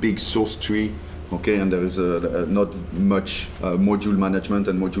one big source tree. Okay, and there is not much module management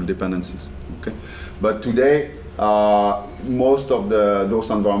and module dependencies. Okay, but today most of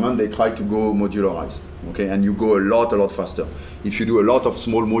those environments, they try to go modularized. Okay, and you go a lot faster. If you do a lot of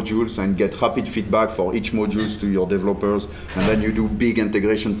small modules and get rapid feedback for each modules to your developers, and then you do big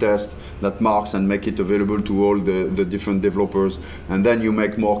integration tests that marks and make it available to all the different developers, and then you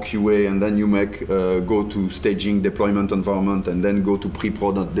make more QA, and then you make go to staging deployment environment, and then go to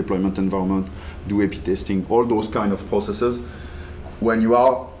pre-prod deployment environment, do AP testing, all those kind of processes. When you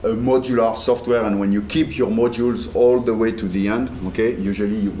are a modular software and when you keep your modules all the way to the end, okay,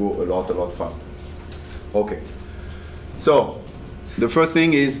 usually you go a lot faster. Okay, so the first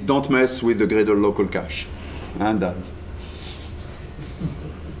thing is don't mess with the Gradle local cache, and that.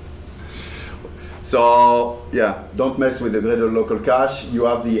 So yeah, don't mess with the Gradle local cache. You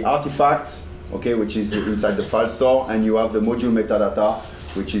have the artifacts okay, which is inside the file store, and you have the module metadata,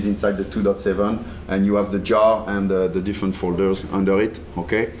 which is inside the 2.7, and you have the jar and the different folders under it,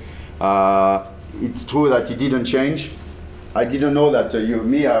 okay? It's true that it didn't change. I didn't know that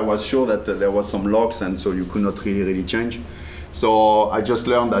I was sure that there was some logs, and so you could not really change. So I just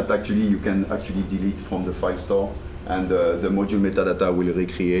learned that actually you can actually delete from the file store, and the module metadata will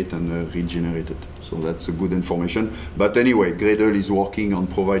recreate and regenerate it. So that's a good information. But anyway, Gradle is working on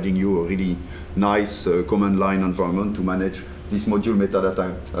providing you a really nice command line environment to manage this module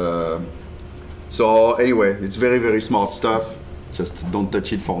metadata. So anyway, it's very, very smart stuff. Just don't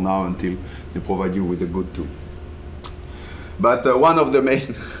touch it for now until they provide you with a good tool. But one of the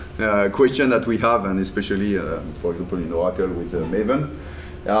main questions that we have, and especially, for example, in Oracle with Maven,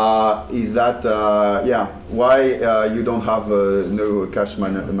 is that, why you don't have no cache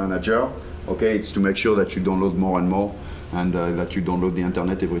manager? Okay, it's to make sure that you download more and more, and that you download the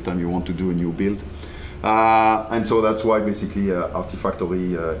internet every time you want to do a new build. And so that's why basically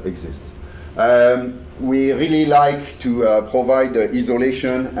Artifactory exists. We really like to provide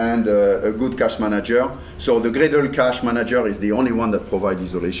isolation and a good cache manager. So the Gradle cache manager is the only one that provides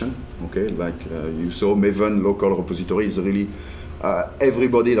isolation. Okay, like you saw, Maven local repository is really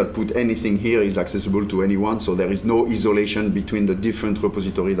everybody that put anything here is accessible to anyone. So there is no isolation between the different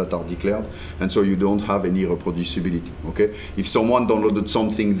repositories that are declared, and so you don't have any reproducibility. Okay, if someone downloaded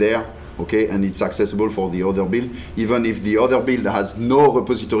something there, okay, and it's accessible for the other build, even if the other build has no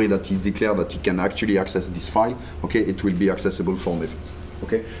repository that he declared that he can actually access this file, okay, it will be accessible for Maven.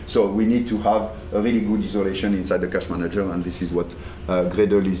 Okay, so we need to have a really good isolation inside the cache manager, and this is what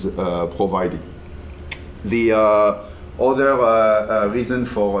Gradle is providing. The other reason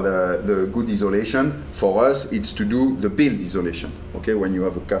for the good isolation for us, it's to do the build isolation. Okay, when you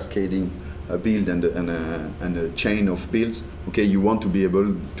have a cascading build and a chain of builds, okay, you want to be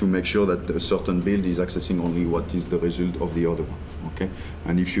able to make sure that a certain build is accessing only what is the result of the other one, okay?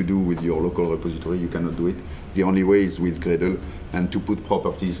 And if you do with your local repository, you cannot do it. The only way is with Gradle and to put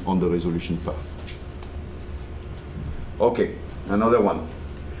properties on the resolution path. Okay, another one.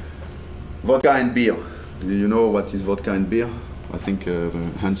 Vodka and beer. Do you know what is vodka and beer? I think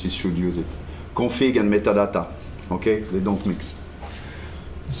Hansis should use it. Config and metadata, okay? They don't mix.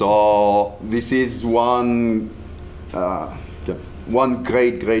 So this is one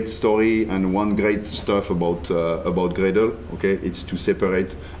great story and one great stuff about Gradle. Okay, it's to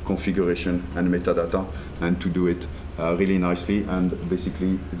separate configuration and metadata and to do it really nicely. And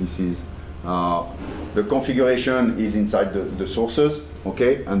basically, this is the configuration is inside the sources.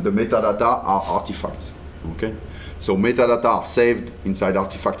 Okay, and the metadata are artifacts. Okay. So metadata are saved inside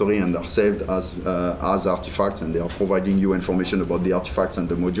Artifactory and are saved as artifacts, and they are providing you information about the artifacts and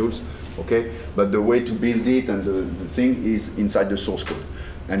the modules, okay? But the way to build it and the thing is inside the source code.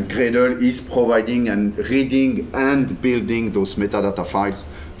 And Gradle is providing and reading and building those metadata files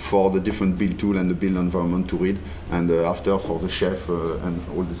for the different build tool and the build environment to read, and after for the chef and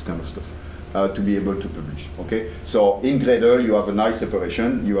all this kind of stuff to be able to publish, okay? So in Gradle, you have a nice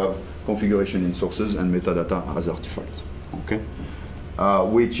separation. You have configuration in sources and metadata as artifacts, okay?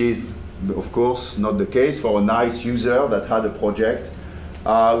 Which is, of course, not the case for a nice user that had a project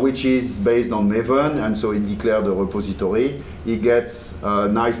which is based on Maven, and so he declared a repository. He gets a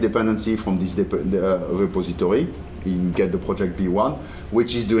nice dependency from this repository. He get the project B1,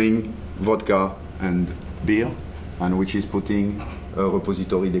 which is doing vodka and beer, and which is putting a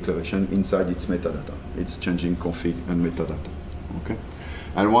repository declaration inside its metadata. It's changing config and metadata, okay?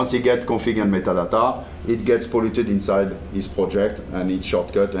 And once he gets config and metadata, it gets polluted inside his project, and it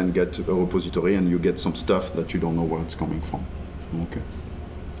shortcut and get a repository, and you get some stuff that you don't know where it's coming from. Okay.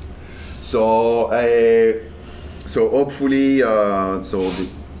 So, so hopefully,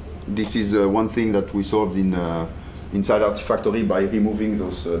 this is one thing that we solved in inside Artifactory by removing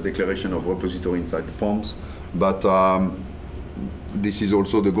those declaration of repository inside the POMs. But this is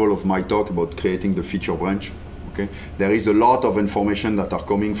also the goal of my talk about creating the feature branch. Okay. There is a lot of information that are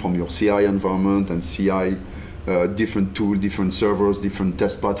coming from your CI environment and CI, different tools, different servers, different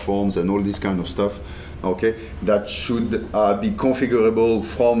test platforms, and all this kind of stuff. Okay, that should be configurable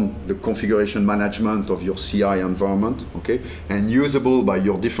from the configuration management of your CI environment. Okay, and usable by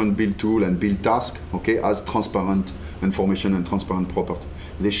your different build tool and build task. Okay, as transparent information and transparent property.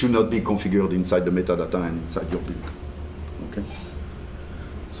 They should not be configured inside the metadata and inside your build. Okay,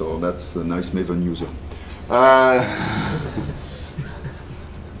 so that's a nice Maven user.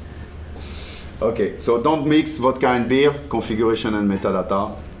 Okay, so don't mix vodka and beer, configuration and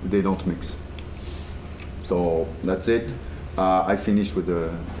metadata, they don't mix. So that's it. I finished with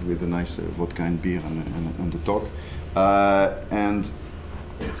a nice vodka and beer and the talk. And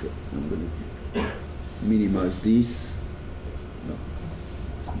okay, minimize this. No,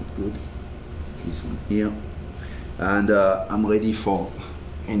 it's not good. This one here. And I'm ready for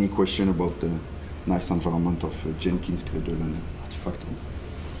any question about the nice environment of Jenkins, Gradle, and Artifactory.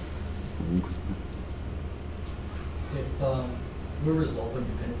 If we're resolving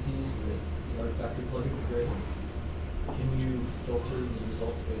dependencies with the Artifactory plugin for Gradle, can you filter the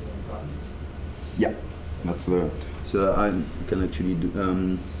results based on properties? Yeah, that's the. So I can actually do.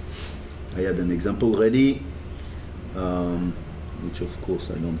 I had an example ready, which of course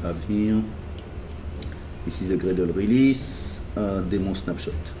I don't have here. This is a Gradle release demo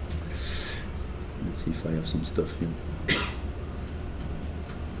snapshot. Let's see if I have some stuff here.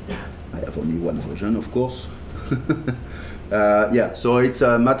 I have only one version, of course. Yeah, so it's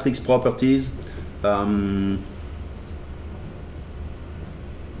matrix properties.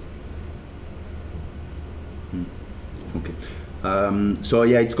 Okay. So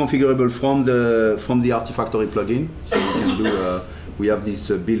yeah, it's configurable from the Artifactory plugin. So you can do. We have this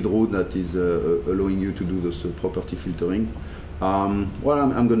build route that is allowing you to do this property filtering. Well,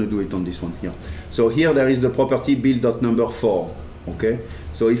 I'm going to do it on this one here. So here there is the property build.number 4. Okay.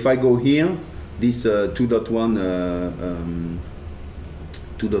 So if I go here, this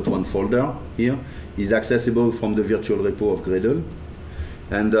 2.1 folder here is accessible from the virtual repo of Gradle.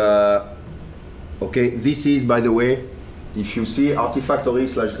 And okay, this is, by the way, if you see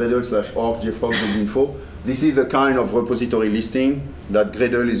Artifactory/Gradle/org JFrog info, this is the kind of repository listing that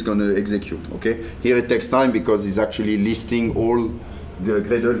Gradle is going to execute. Okay, here it takes time because it's actually listing all the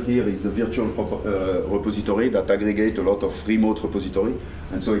Gradle. Here is the virtual repository that aggregates a lot of remote repository,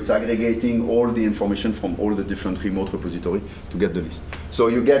 and so it's aggregating all the information from all the different remote repository to get the list. So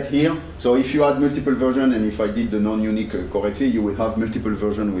you get here. So if you add multiple version, and if I did the non-unique correctly, you will have multiple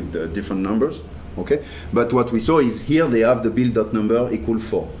version with different numbers. Okay, but what we saw is here they have the build.number equal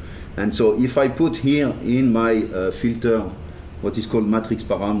 4. And so if I put here in my filter what is called matrix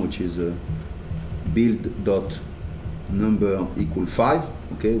param, which is build.number equal 5,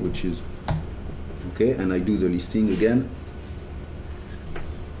 okay, which is, okay, and I do the listing again,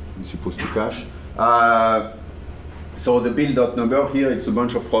 it's supposed to cache. So the build.number here, it's a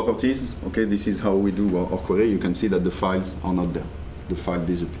bunch of properties, okay, this is how we do our query. You can see that the files are not there, the file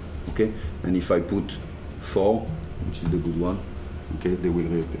disappears, okay, and if I put 4, which is the good one, okay, they will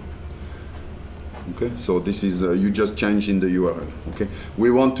reappear. Okay, so this is, you just change in the URL, okay? We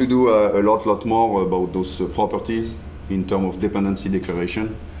want to do a lot more about those properties in terms of dependency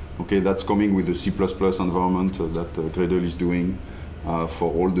declaration. Okay, that's coming with the C++ environment that Gradle is doing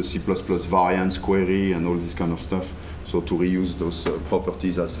for all the C++ variants query and all this kind of stuff. So to reuse those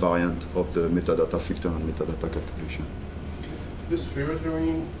properties as variant of the metadata filter and metadata calculation. This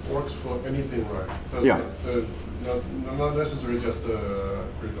filtering works for anything, right? Yeah. Not necessarily just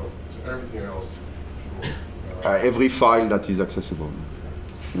Gradle, everything else. Every file that is accessible.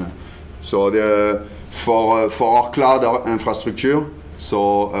 Yeah. So for our cloud infrastructure,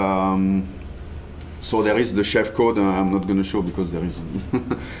 so there is the chef code. I'm not going to show because there is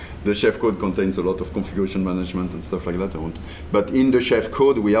the chef code contains a lot of configuration management and stuff like that. But in the chef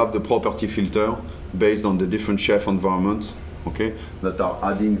code, we have the property filter based on the different chef environments, okay, that are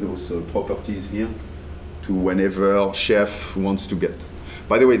adding those properties here to whenever chef wants to get.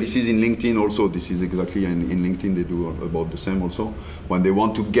 By the way, this is in LinkedIn also. This is exactly in LinkedIn. They do about the same also. When they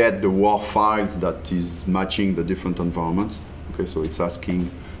want to get the WAR files that is matching the different environments. Okay, so it's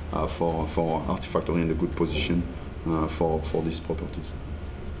asking for Artifactory in a good position for these properties.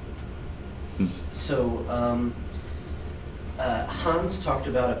 So Hans talked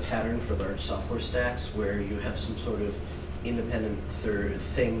about a pattern for large software stacks where you have some sort of independent third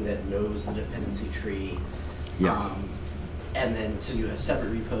thing that knows the dependency tree. Yeah. And then, so you have separate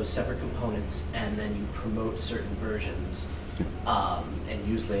repos, separate components, and then you promote certain versions and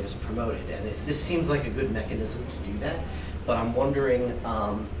use latest promoted. And this seems like a good mechanism to do that, but I'm wondering,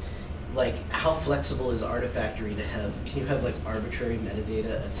 like, how flexible is Artifactory to have, can you have like arbitrary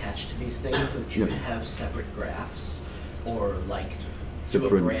metadata attached to these things so that you can have separate graphs or like do a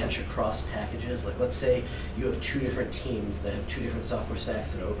branch across packages? Like, let's say you have two different teams that have two different software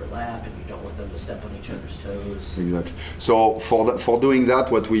stacks that overlap, and you don't want them to step on each other's toes. Exactly. So for doing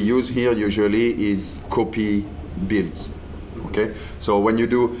that, what we use here usually is copy builds. Okay. So when you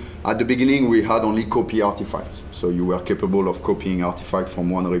do, at the beginning we had only copy artifacts. So you were capable of copying artifacts from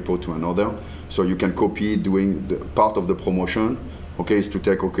one repo to another. So you can copy doing the part of the promotion. Okay, is to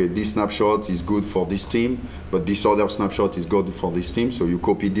take, okay, this snapshot is good for this team, but this other snapshot is good for this team, so you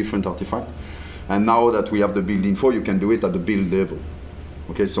copy different artifacts. And now that we have the build info, you can do it at the build level.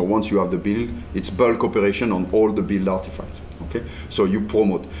 Okay, so once you have the build, it's bulk operation on all the build artifacts. Okay, so you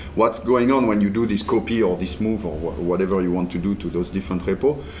promote. What's going on when you do this copy or this move or whatever you want to do to those different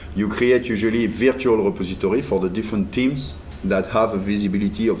repos? You create usually a virtual repository for the different teams that have a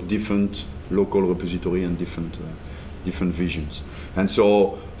visibility of different local repository and different visions. And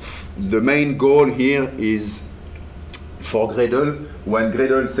so the main goal here is for Gradle, when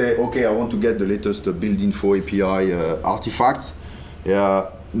Gradle say, okay, I want to get the latest build info API artifacts,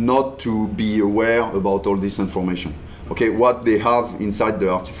 not to be aware about all this information. Okay, what they have inside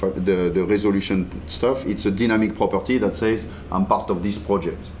the artifact, the resolution stuff, it's a dynamic property that says I'm part of this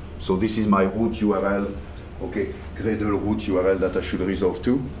project. So this is my root URL, okay, Gradle root URL that I should resolve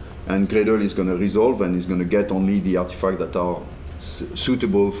to, and Gradle is going to resolve and is going to get only the artifacts that are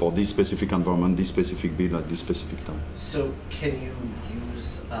suitable for this specific environment, this specific build at this specific time. So can you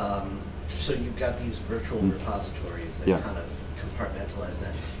use, so you've got these virtual repositories that kind of compartmentalize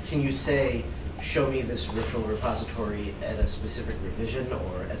that. Can you say, show me this virtual repository at a specific revision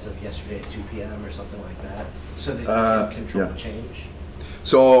or as of yesterday at 2 p.m. or something like that, so that you can control change?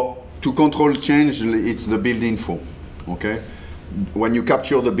 So to control change, it's the build info, okay? When you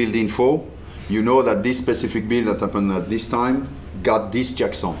capture the build info, you know that this specific build that happened at this time got this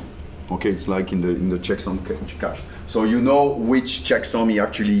checksum. Okay, it's like in the checksum cache. So you know which checksum he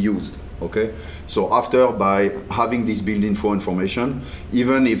actually used. Okay, so after, by having this build info information,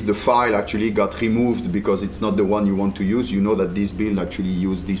 even if the file actually got removed because it's not the one you want to use, you know that this build actually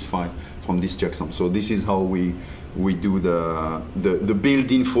used this file from this checksum. So this is how we do the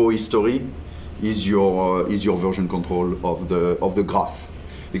build info history is your version control of the graph.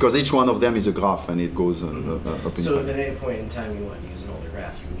 Because each one of them is a graph and it goes up in time. So if at any point in time you want to use an older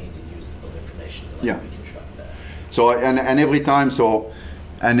graph, you need to use the build information to reconstruct that. So and every time, so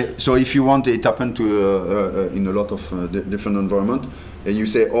if you want, it happened to in a lot of different environment, and you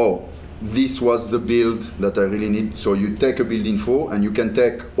say, oh, this was the build that I really need. So you take a build info and you can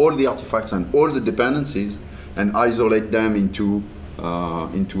take all the artifacts and all the dependencies and isolate them into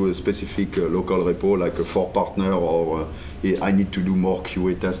a specific local repo, like a for partner, or I need to do more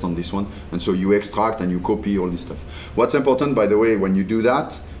QA test on this one. And so you extract and you copy all this stuff. What's important, by the way, when you do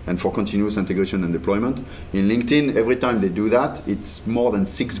that, and for continuous integration and deployment, in LinkedIn, every time they do that, it's more than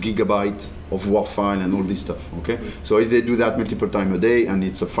 6 gigabytes of WAR file and all this stuff, okay? So if they do that multiple times a day and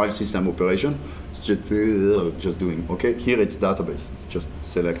it's a file system operation, it's just doing, okay? Here it's database, it's just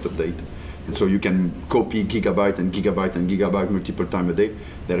select, update. And so you can copy gigabyte and gigabyte and gigabyte multiple times a day.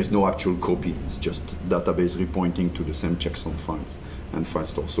 There is no actual copy. It's just database repointing to the same checksum files and file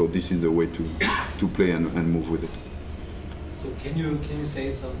store. So this is the way to play and move with it. So can you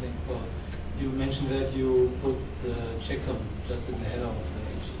say something? You mentioned that you put the checksum just in the header of the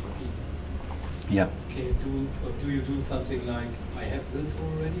HTTP. Yeah. Can you do, or do you do something like, I have this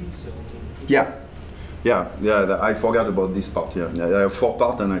already, so I forgot about this part. I have 4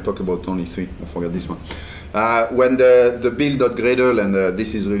 parts and I talk about only 3. I forgot this one. When the build.gradle, and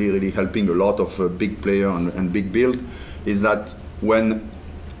this is really helping a lot of big player and big build, is that when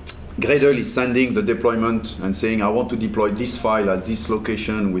Gradle is sending the deployment and saying, I want to deploy this file at this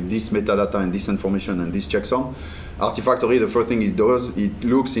location with this metadata and this information and this checksum, Artifactory, the first thing it does, it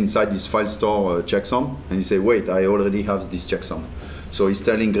looks inside this file store checksum and he says, wait, I already have this checksum. So he's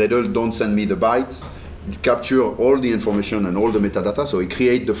telling Gradle, don't send me the bytes, capture all the information and all the metadata. So he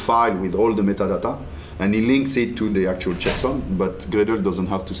creates the file with all the metadata and he links it to the actual checksum, but Gradle doesn't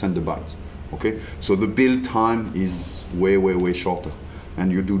have to send the bytes. Okay, so the build time is way shorter, and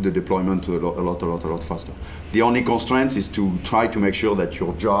you do the deployment a lot faster. The only constraint is to try to make sure that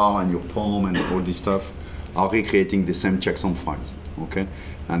your jar and your POM and all this stuff are recreating the same checksum files. Okay,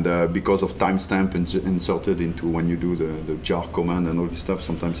 and because of timestamp inserted into when you do the jar command and all this stuff,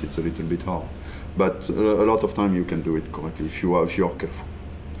 sometimes it's a little bit hard. But a lot of time you can do it correctly if you are careful.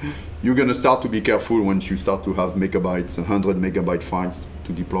 You're gonna start to be careful once you start to have megabytes, 100 megabyte files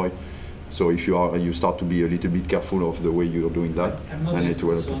to deploy. So if you start to be a little bit careful of the way you're doing that. I'm not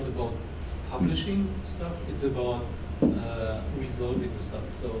concerned about publishing stuff. It's about resolving the stuff.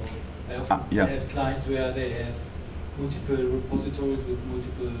 So I often have clients where they have multiple repositories with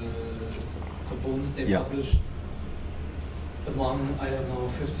multiple components they publish among, I don't know,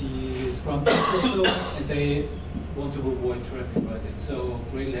 50 Scrum teams or so, and they want to avoid traffic, right? And so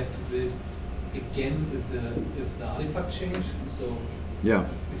Gradle have to build again if the artifact changed. So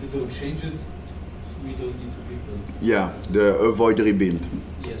if you don't change it, we don't need to rebuild. Yeah, the avoid rebuild.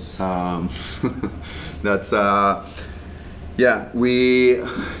 Yes. That's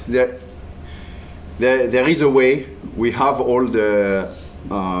there is a way. We have all the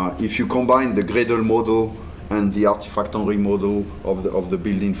if you combine the Gradle model and the Artifactory model of the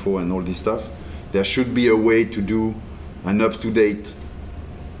build info and all this stuff, there should be a way to do an up-to-date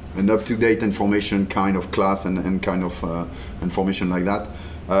information kind of class and kind of information like that.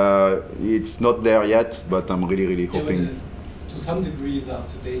 It's not there yet, but I'm really hoping. To some degree, the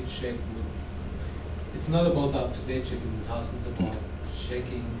up-to-date check it's not about the up-to-date check in the task, it's about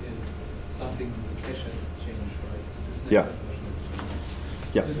checking if something in the cache has changed, right? Yeah.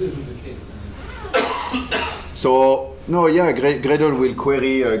 Yeah. This isn't the case. So, no, yeah, Gradle will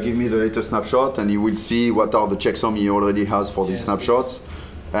query, give me the latest snapshot, and he will see what are the checksum he already has for these snapshots.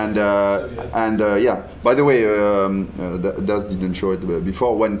 And yeah, by the way, Daz didn't show it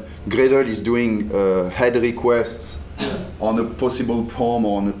before, when Gradle is doing head requests on a possible POM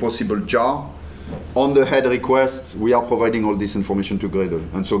or on a possible jar, on the head request, we are providing all this information to Gradle.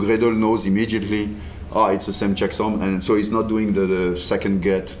 And so Gradle knows immediately, it's the same checksum, and so he's not doing the second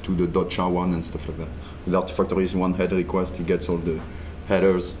get to the .sha1 and stuff like that. With Artifactory is one head request, he gets all the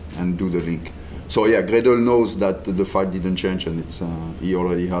headers and do the link. So yeah, Gradle knows that the file didn't change and it's he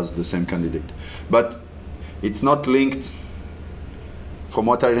already has the same candidate. But it's not linked, from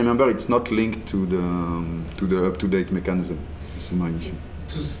what I remember, it's not linked to the up-to-date mechanism. This is my issue.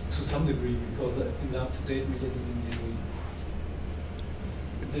 To some degree, because in the up-to-date mechanism,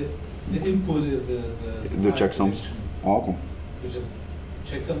 the input is the checksums. Oh, okay. Which is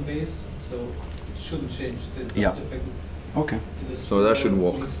checksum based, so it shouldn't change. It's yeah. not affected. Okay. So that should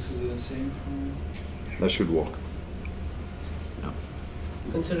work. To the same that should work. Yeah.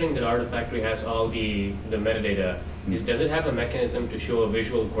 Considering that Artifactory has all the metadata, does it have a mechanism to show a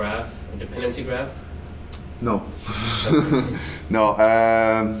visual graph, a dependency graph? No. No.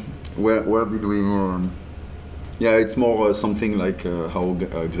 Where did we? Yeah, it's more something like how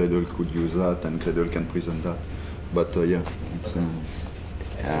Gradle could use that, and Gradle can present that. But yeah, it's. I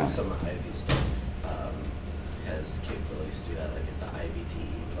think some Ivy stuff has capabilities to do that. Like if the IVD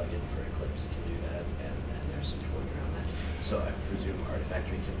plugin for Eclipse can do that, and there's some tooling around that. So I presume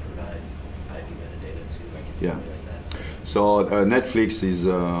Artifactory can provide Ivy metadata too, like if you like that. So Netflix is,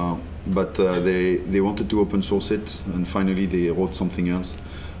 but they wanted to open source it, and finally they wrote something else.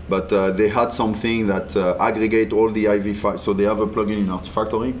 But they had something that aggregate all the IV files. So they have a plugin in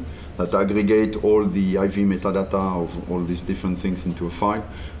Artifactory that aggregate all the IV metadata of all these different things into a file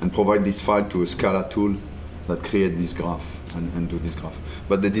and provide this file to a Scala tool that create this graph and do this graph.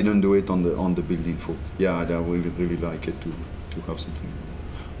 But they didn't do it on the build info. Yeah, I would really like it to have something.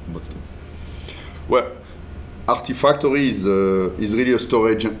 But well, Artifactory is really a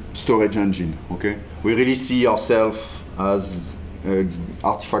storage engine. Okay, we really see ourselves as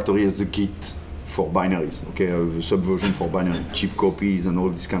Artifactory as the Git for binaries, okay, a subversion for binary, cheap copies and all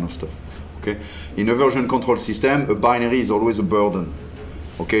this kind of stuff, okay. In a version control system, a binary is always a burden,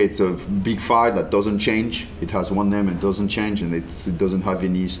 okay. It's a big file that doesn't change, it has one name and doesn't change, and it doesn't have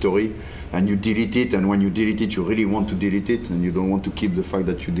any history, and you delete it, and when you delete it, you really want to delete it, and you don't want to keep the fact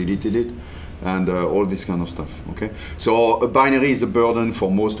that you deleted it, and all this kind of stuff, okay. So a binary is the burden for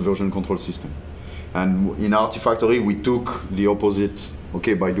most version control system. And in Artifactory, we took the opposite,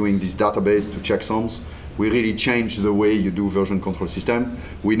 okay, by doing this database to checksums. We really changed the way you do version control system.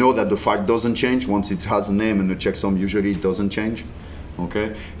 We know that the file doesn't change. Once it has a name and a checksum, usually it doesn't change,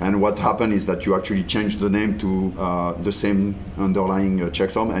 okay? And what happened is that you actually change the name to the same underlying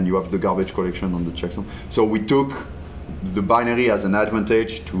checksum, and you have the garbage collection on the checksum. So we took the binary as an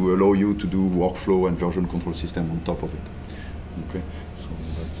advantage to allow you to do workflow and version control system on top of it, okay? So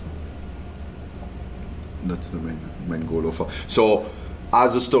that's the main goal of it. So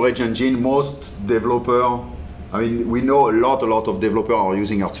as a storage engine, most developer, I mean, we know a lot of developers are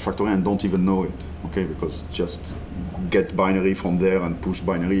using Artifactory and don't even know it, okay? Because just get binary from there and push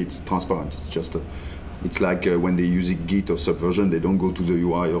binary, it's transparent. It's just, it's like when they use Git or Subversion, they don't go to the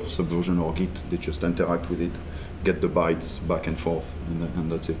UI of Subversion or Git, they just interact with it, get the bytes back and forth,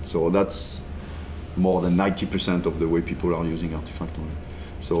 and that's it. So that's more than 90% of the way people are using Artifactory.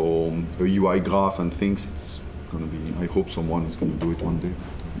 So a UI graph and things, it's going to be, I hope someone is going to do it one day.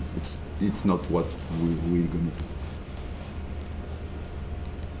 It's not what we're going to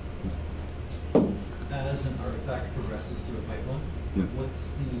do. As an artifact progresses through a pipeline,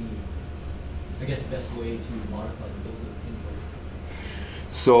 what's the, I guess, best way to modify the build info?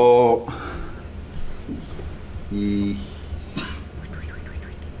 So,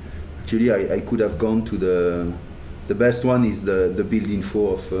 actually, I could have gone to the best one is the build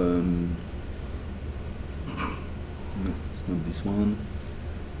info of, no, it's not this one.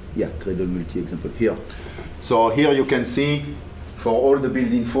 Yeah, Gradle multi-example here. So here you can see for all the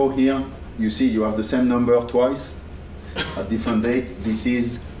build info here, you see you have the same number twice at different date. This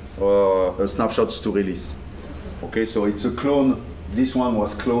is a snapshots to release. Okay, so it's a clone. This one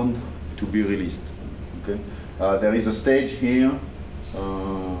was cloned to be released. Okay, there is a stage here,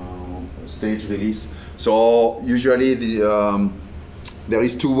 stage release. So usually there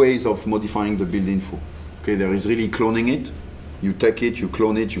is two ways of modifying the build info. Okay, there is really cloning it. You take it, you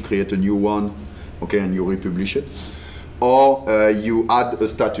clone it, you create a new one, okay, and you republish it. Or you add a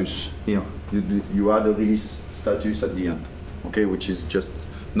status here. You add a release status at the end, okay, which is just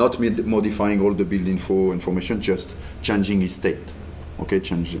not modifying all the build info information, just changing its state, okay,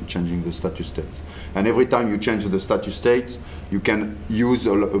 changing the status state. And every time you change the status state, you can use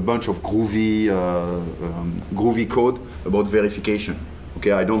a bunch of groovy code about verification.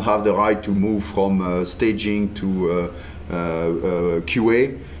 Okay, I don't have the right to move from staging to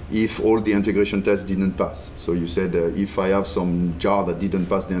QA if all the integration tests didn't pass. So you said if I have some jar that didn't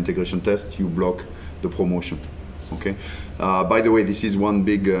pass the integration test, you block the promotion. Okay. By the way, this is one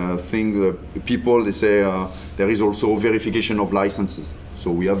big thing. People, they say there is also verification of licenses.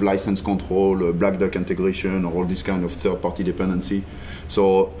 So we have license control, black duck integration, or all this kind of third-party dependency.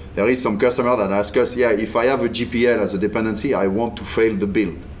 So there is some customer that ask us, yeah, if I have a GPL as a dependency, I want to fail the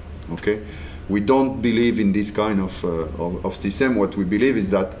build. Okay. We don't believe in this kind of system. What we believe is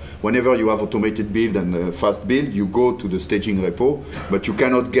that whenever you have automated build and fast build, you go to the staging repo, but you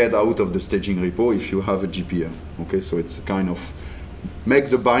cannot get out of the staging repo if you have a GPL. Okay, so it's a kind of make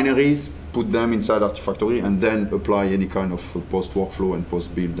the binaries, put them inside Artifactory, and then apply any kind of post workflow and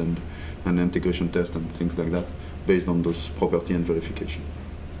post build and integration test and things like that based on those property and verification.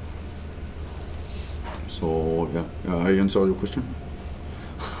 So yeah, I answered your question.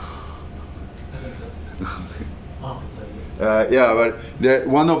 Yeah, well,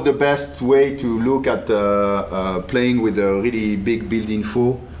 one of the best way to look at playing with a really big build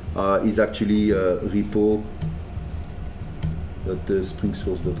info is actually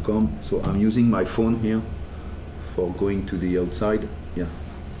repo.springsource.com. So I'm using my phone here for going to the outside. Yeah,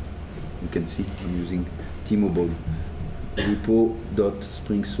 you can see I'm using T-Mobile.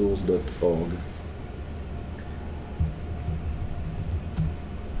 repo.springsource.org.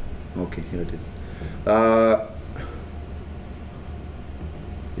 Okay, here it is.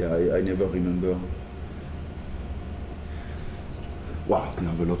 Yeah, I never remember. Wow, we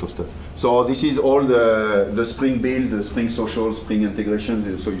have a lot of stuff. So this is all the Spring build, the Spring social, Spring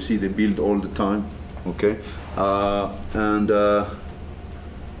integration. So you see they build all the time, okay?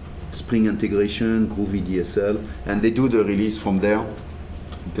 Spring integration, Groovy DSL, and they do the release from there.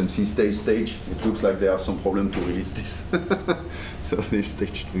 You can see stage. It looks like there are some problem to release this. So they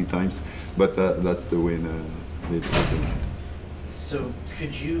staged 3 times, but that's the way they do it. So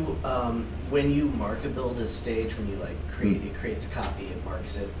could you, when you mark a build as stage, when you like create, it creates a copy, it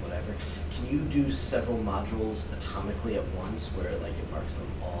marks it, whatever, can you do several modules atomically at once where like it marks them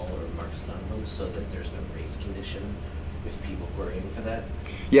all or marks none of them so that there's no race condition with people querying for that?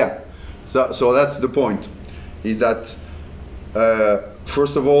 Yeah, so that's the point, is that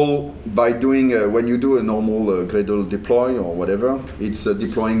first of all, by doing, when you do a normal Gradle deploy or whatever, it's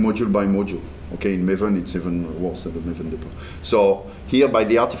deploying module by module. Okay, in Maven, it's even worse than the Maven deploy. So here, by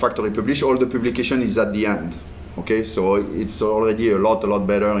the Artifactory publish, all the publication is at the end. Okay, so it's already a lot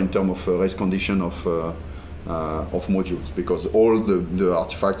better in terms of race condition of modules, because all the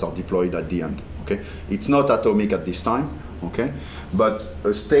artifacts are deployed at the end. Okay, it's not atomic at this time. Okay, but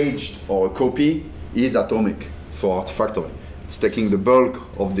a staged or a copy is atomic for Artifactory. It's taking the bulk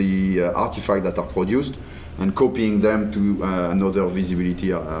of the artifacts that are produced and copying them to another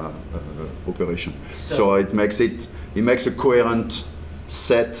visibility operation. So it makes a coherent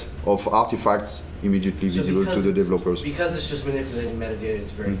set of artifacts immediately visible to the developers. Because it's just manipulating metadata, it's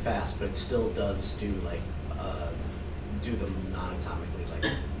very fast, but it still does do like do them non-atomically, like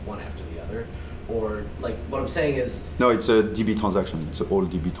one after the other. Or like what I'm saying is, no, it's a DB transaction. It's an all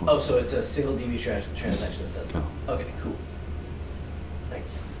DB transaction. Oh, so it's a single DB transaction that does that. Yeah. Okay, cool.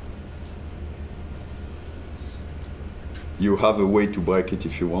 Thanks. You have a way to break it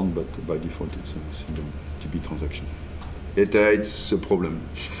if you want, but by default it's a single DB transaction. It's a problem.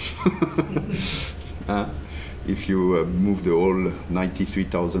 If you move the whole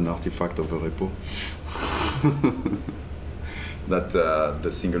 93,000 artifact of a repo, that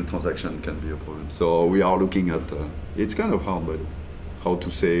the single transaction can be a problem. So we are looking at, it's kind of hard, but how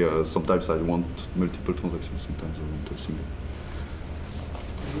to say, sometimes I want multiple transactions, sometimes I want a single.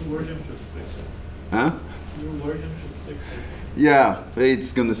 Your version should fix it. Huh? Your version should fix it. Yeah,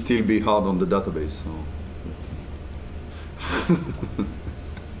 it's gonna still be hard on the database. So.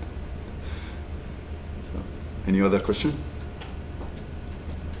 Any other question?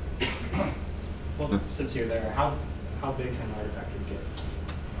 Well, since you're there, how big can Artifactory get?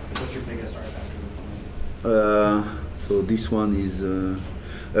 Like, what's your biggest Artifactory So this one is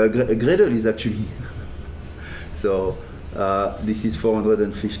Gradle is actually so this is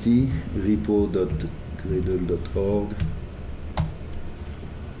 450 repo.gradle.org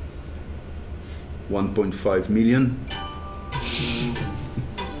 1.5 million.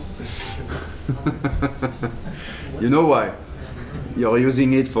 You know why? You're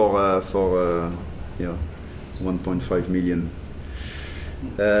using it for 1.5 million.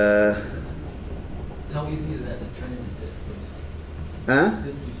 How easy is that to turn into disk space? Huh?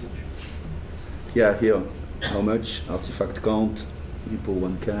 Disk usage. Yeah, here. How much? Artifact count, repo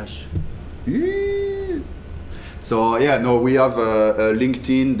one cache. Yeah. So yeah, no, we have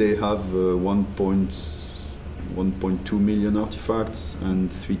LinkedIn. They have 1.2 million artifacts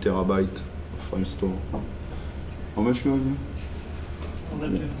and 3 terabyte of file store. How much do you have?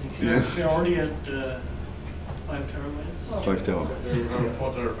 Yeah. They're already at 5 terabytes. 5 terabytes. They're around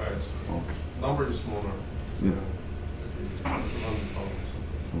 4 terabytes. Okay. Number is smaller. Yeah.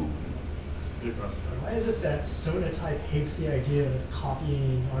 Why is it that Sonatype hates the idea of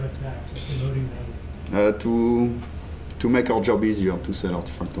copying artifacts or promoting them? To make our job easier to sell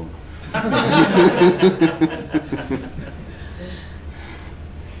Artifactory.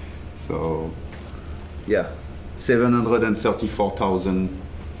 So, yeah, 734,000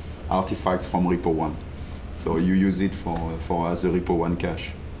 artifacts from repo 1. So you use it for as a repo 1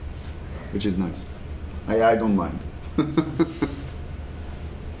 cache, which is nice. I don't mind.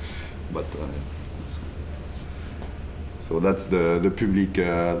 But so that's the public.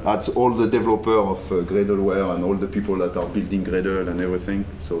 That's all the developer of Gradleware and all the people that are building Gradle and everything.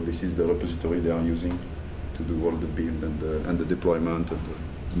 So this is the repository they are using to do all the build and the deployment and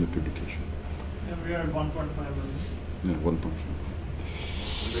the publication. Yeah, we are at 1.5 million. Yeah,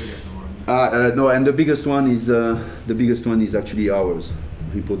 1.5. No, and the biggest one is actually ours,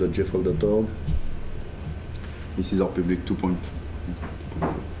 repo.jfrog.org. This is our public 2.0.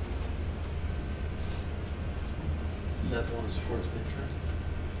 Is that the one that supports BinTray?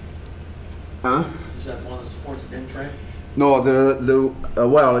 Huh? Is that the one that supports BinTray? No,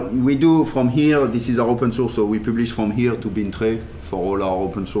 well, we do from here. This is our open source, so we publish from here to BinTray for all our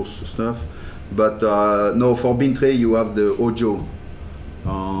open source stuff. But no, for BinTray you have the Ojo.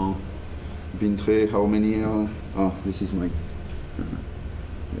 BinTray, how many? This is my.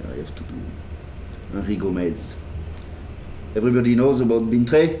 Yeah, I have to do Rigomades. Everybody knows about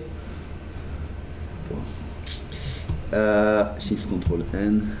BinTray? Shift Control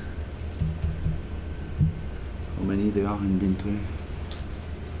N. How many there are in BinTray?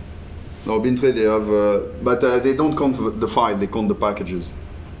 No, BinTray they have, but they don't count the file, they count the packages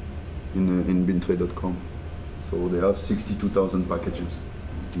in bintray.com. So they have 62,000 packages.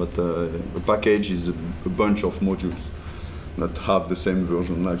 But a package is a bunch of modules that have the same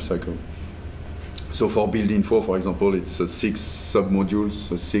version lifecycle. So for build info, for example, it's 6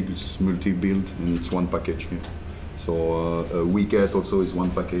 sub-modules, 6 multi-build, and it's one package here. So a wicket also is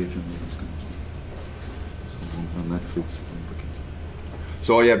one package.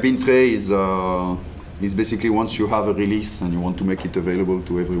 So yeah, BinTray is basically once you have a release and you want to make it available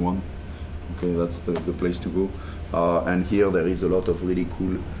to everyone, okay, that's the place to go. And here there is a lot of really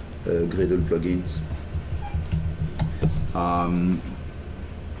cool Gradle plugins.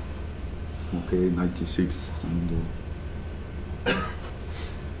 Okay, 96 and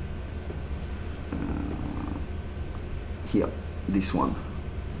here, this one.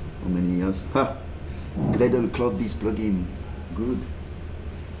 How many years? Ha! Gradle Cloud this plugin. Good.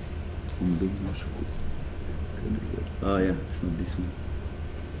 From Big Mushroom. Oh yeah, it's not this one.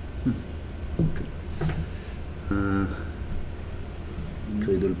 Okay.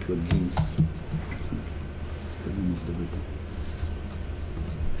 Gradle plugins. I think it's the name of the button.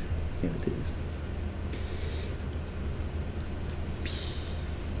 Here it is.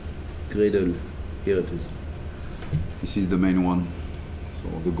 Gradle. Here it is. This is the main one. So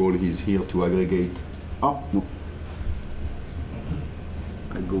the goal is here to aggregate. Oh, no.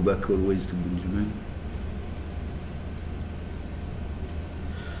 I go back always to Benjamin.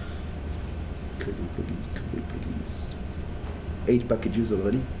 Gradle plugins, Gradle plugins. 8 packages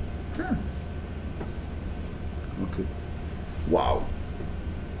already? Huh. Okay. Wow.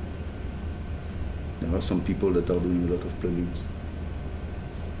 There are some people that are doing a lot of plugins.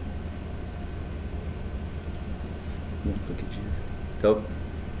 More packages. Oh.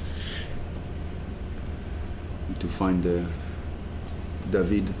 Need to find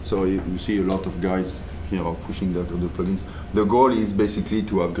David. So you see a lot of guys here are pushing that the plugins. The goal is basically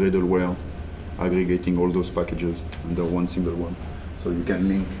to have Gradleware aggregating all those packages under one single one. So you can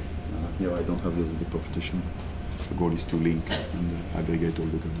link. Here I don't have the partition. The goal is to link and aggregate all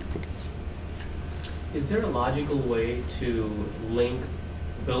the Gradle plugins. Is there a logical way to link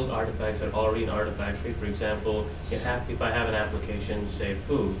build artifacts that are already in Artifactory? For example, if I have an application, say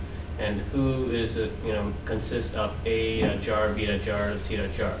foo, and the foo is consists of A jar, B jar, C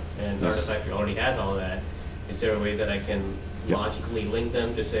jar, and Artifactory already has all of that. Is there a way that I can logically link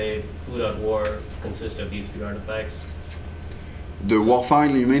them to say foo.war consists of these three artifacts? The war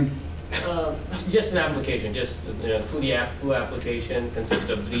file, you mean? Just an application, just foo application consists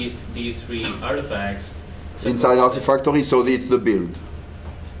of these three artifacts. Inside Artifactory, so it's the build.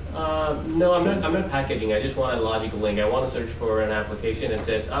 No, I'm not packaging. I just want a logical link. I want to search for an application that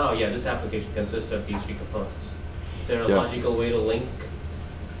says, oh yeah, this application consists of these three components. Is there a logical way to link?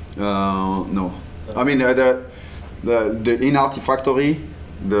 No. I mean, in Artifactory,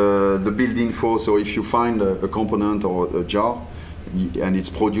 the build info. So if you find a component or a jar, and it's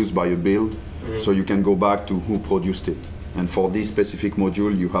produced by a build, so you can go back to who produced it. And for this specific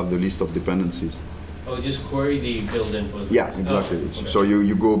module, you have the list of dependencies. Oh, just query the build info. Yeah, exactly. Okay. So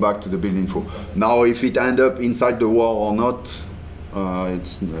you go back to the build info. Now, if it ends up inside the war or not,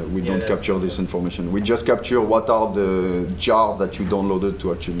 we don't capture this information. We just capture what are the jar that you downloaded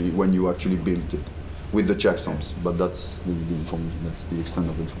to when you actually built it with the checksums. But that's the information. That's the extent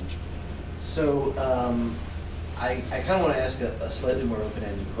of the information. So I kind of want to ask a slightly more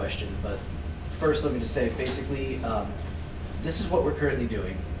open-ended question, but first let me just say, basically, this is what we're currently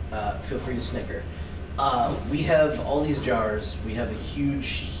doing. Feel free to snicker. We have all these jars. We have a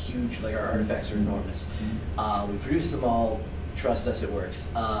huge, like our artifacts are enormous. We produce them all. Trust us, it works.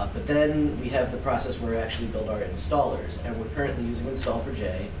 But then we have the process where we actually build our installers, and we're currently using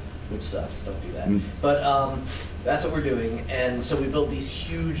install4j, which sucks, don't do that. But that's what we're doing, and so we build these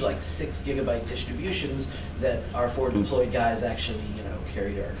huge, like 6 GB distributions that our forward deployed guys actually,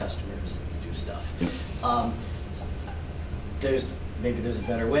 carry to our customers and do stuff. Maybe there's a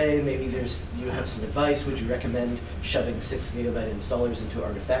better way. Maybe you have some advice. Would you recommend shoving 6 GB installers into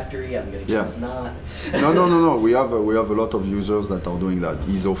Artifactory? I'm going to guess not. No. We have a lot of users that are doing that.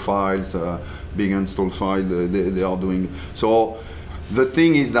 ISO files, big install file. They are doing. So the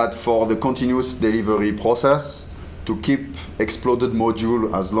thing is that for the continuous delivery process, to keep exploded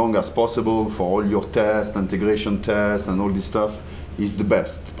module as long as possible for all your tests, integration tests, and all this stuff is the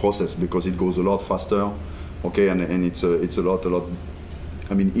best process because it goes a lot faster. Okay, and it's a lot.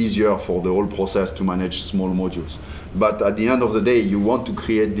 I mean, easier for the whole process to manage small modules. But at the end of the day, you want to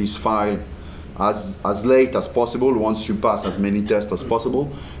create this file as late as possible once you pass as many tests as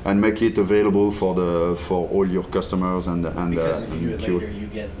possible, and make it available for all your customers and because if you do it later, you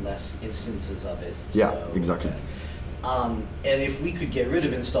get less instances of it. Yeah, so, exactly. And if we could get rid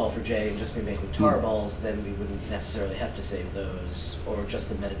of install4j and just be making tarballs, then we wouldn't necessarily have to save those, or just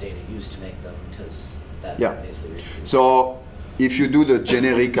the metadata used to make them, because that's basically. So if you do the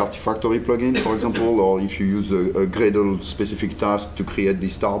generic Artifactory plugin, for example, or if you use a Gradle specific task to create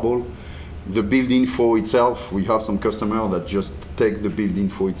this tarball, the build info itself, we have some customer that just take the build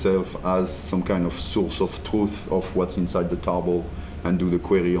info itself as some kind of source of truth of what's inside the tarball and do the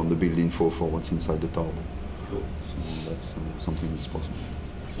query on the build info for what's inside the tarball. Cool. So that's something that's possible.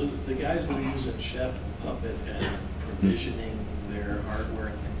 So the guys that are using Chef and Puppet and provisioning their hardware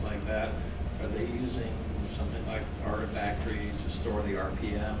and things like that, are they using something like Artifactory to store the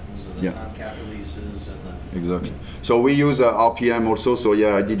RPMs and the Tomcat releases and the... Exactly. So we use RPM also, so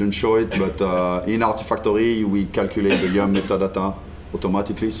I didn't show it, but in Artifactory we calculate the yum metadata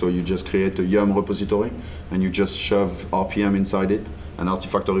automatically, so you just create a yum repository and you just shove RPM inside it, and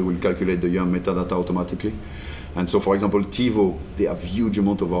Artifactory will calculate the yum metadata automatically. And so, for example, TiVo, they have huge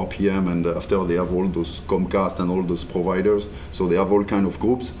amount of RPM, and after they have all those Comcast and all those providers, so they have all kind of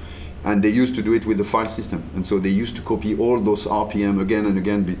groups. And they used to do it with the file system. And so they used to copy all those RPM again and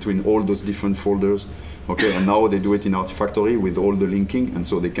again between all those different folders. Okay, and now they do it in Artifactory with all the linking, and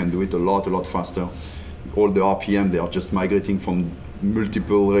so they can do it a lot faster. All the RPM, they are just migrating from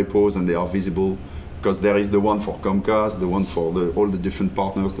multiple repos, and they are visible because there is the one for Comcast, the one for all the different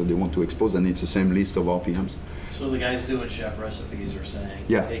partners that they want to expose, and it's the same list of RPMs. So the guys doing Chef recipes are saying,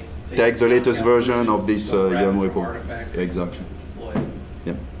 take the latest version of this yum repo. Exactly.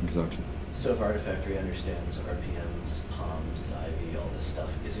 Yeah, exactly. So if Artifactory understands RPMs, POMs, IV, all this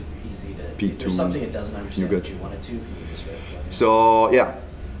stuff, is it easy to, P2, if there's something it doesn't understand that you want it to, can you just write it? So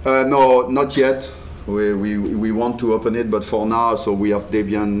no, not yet. We want to open it, but for now, so we have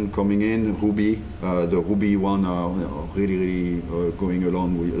Debian coming in, Ruby. The Ruby one are really going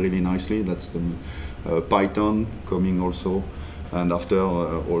along really nicely. That's the Python coming also, and after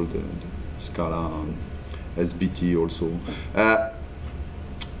all the Scala, SBT also.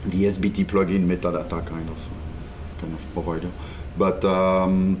 The SBT plugin metadata kind of provider, but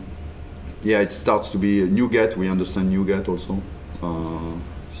yeah, it starts to be NuGet. We understand NuGet also.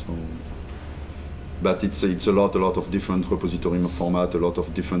 But it's a lot of different repository format, a lot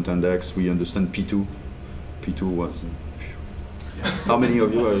of different index. We understand P2. P2 was. How many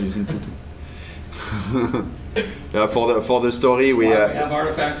of you are using P2? Yeah, for the story we have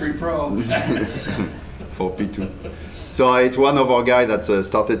Artifactory Pro for P2. So it's one of our guys that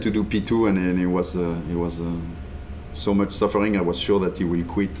started to do P2, and he was so much suffering. I was sure that he will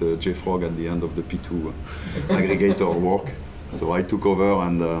quit JFrog at the end of the P2 aggregator work. So I took over,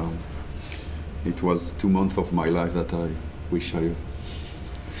 and it was 2 months of my life that I wish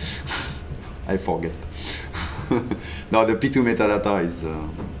I forget. Now the P2 metadata is a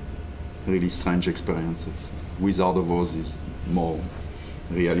really strange experience. It's Wizard of Oz is more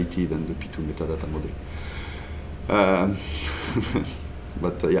reality than the P2 metadata model.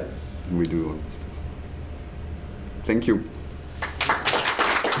 But yeah, we do all this stuff. Thank you.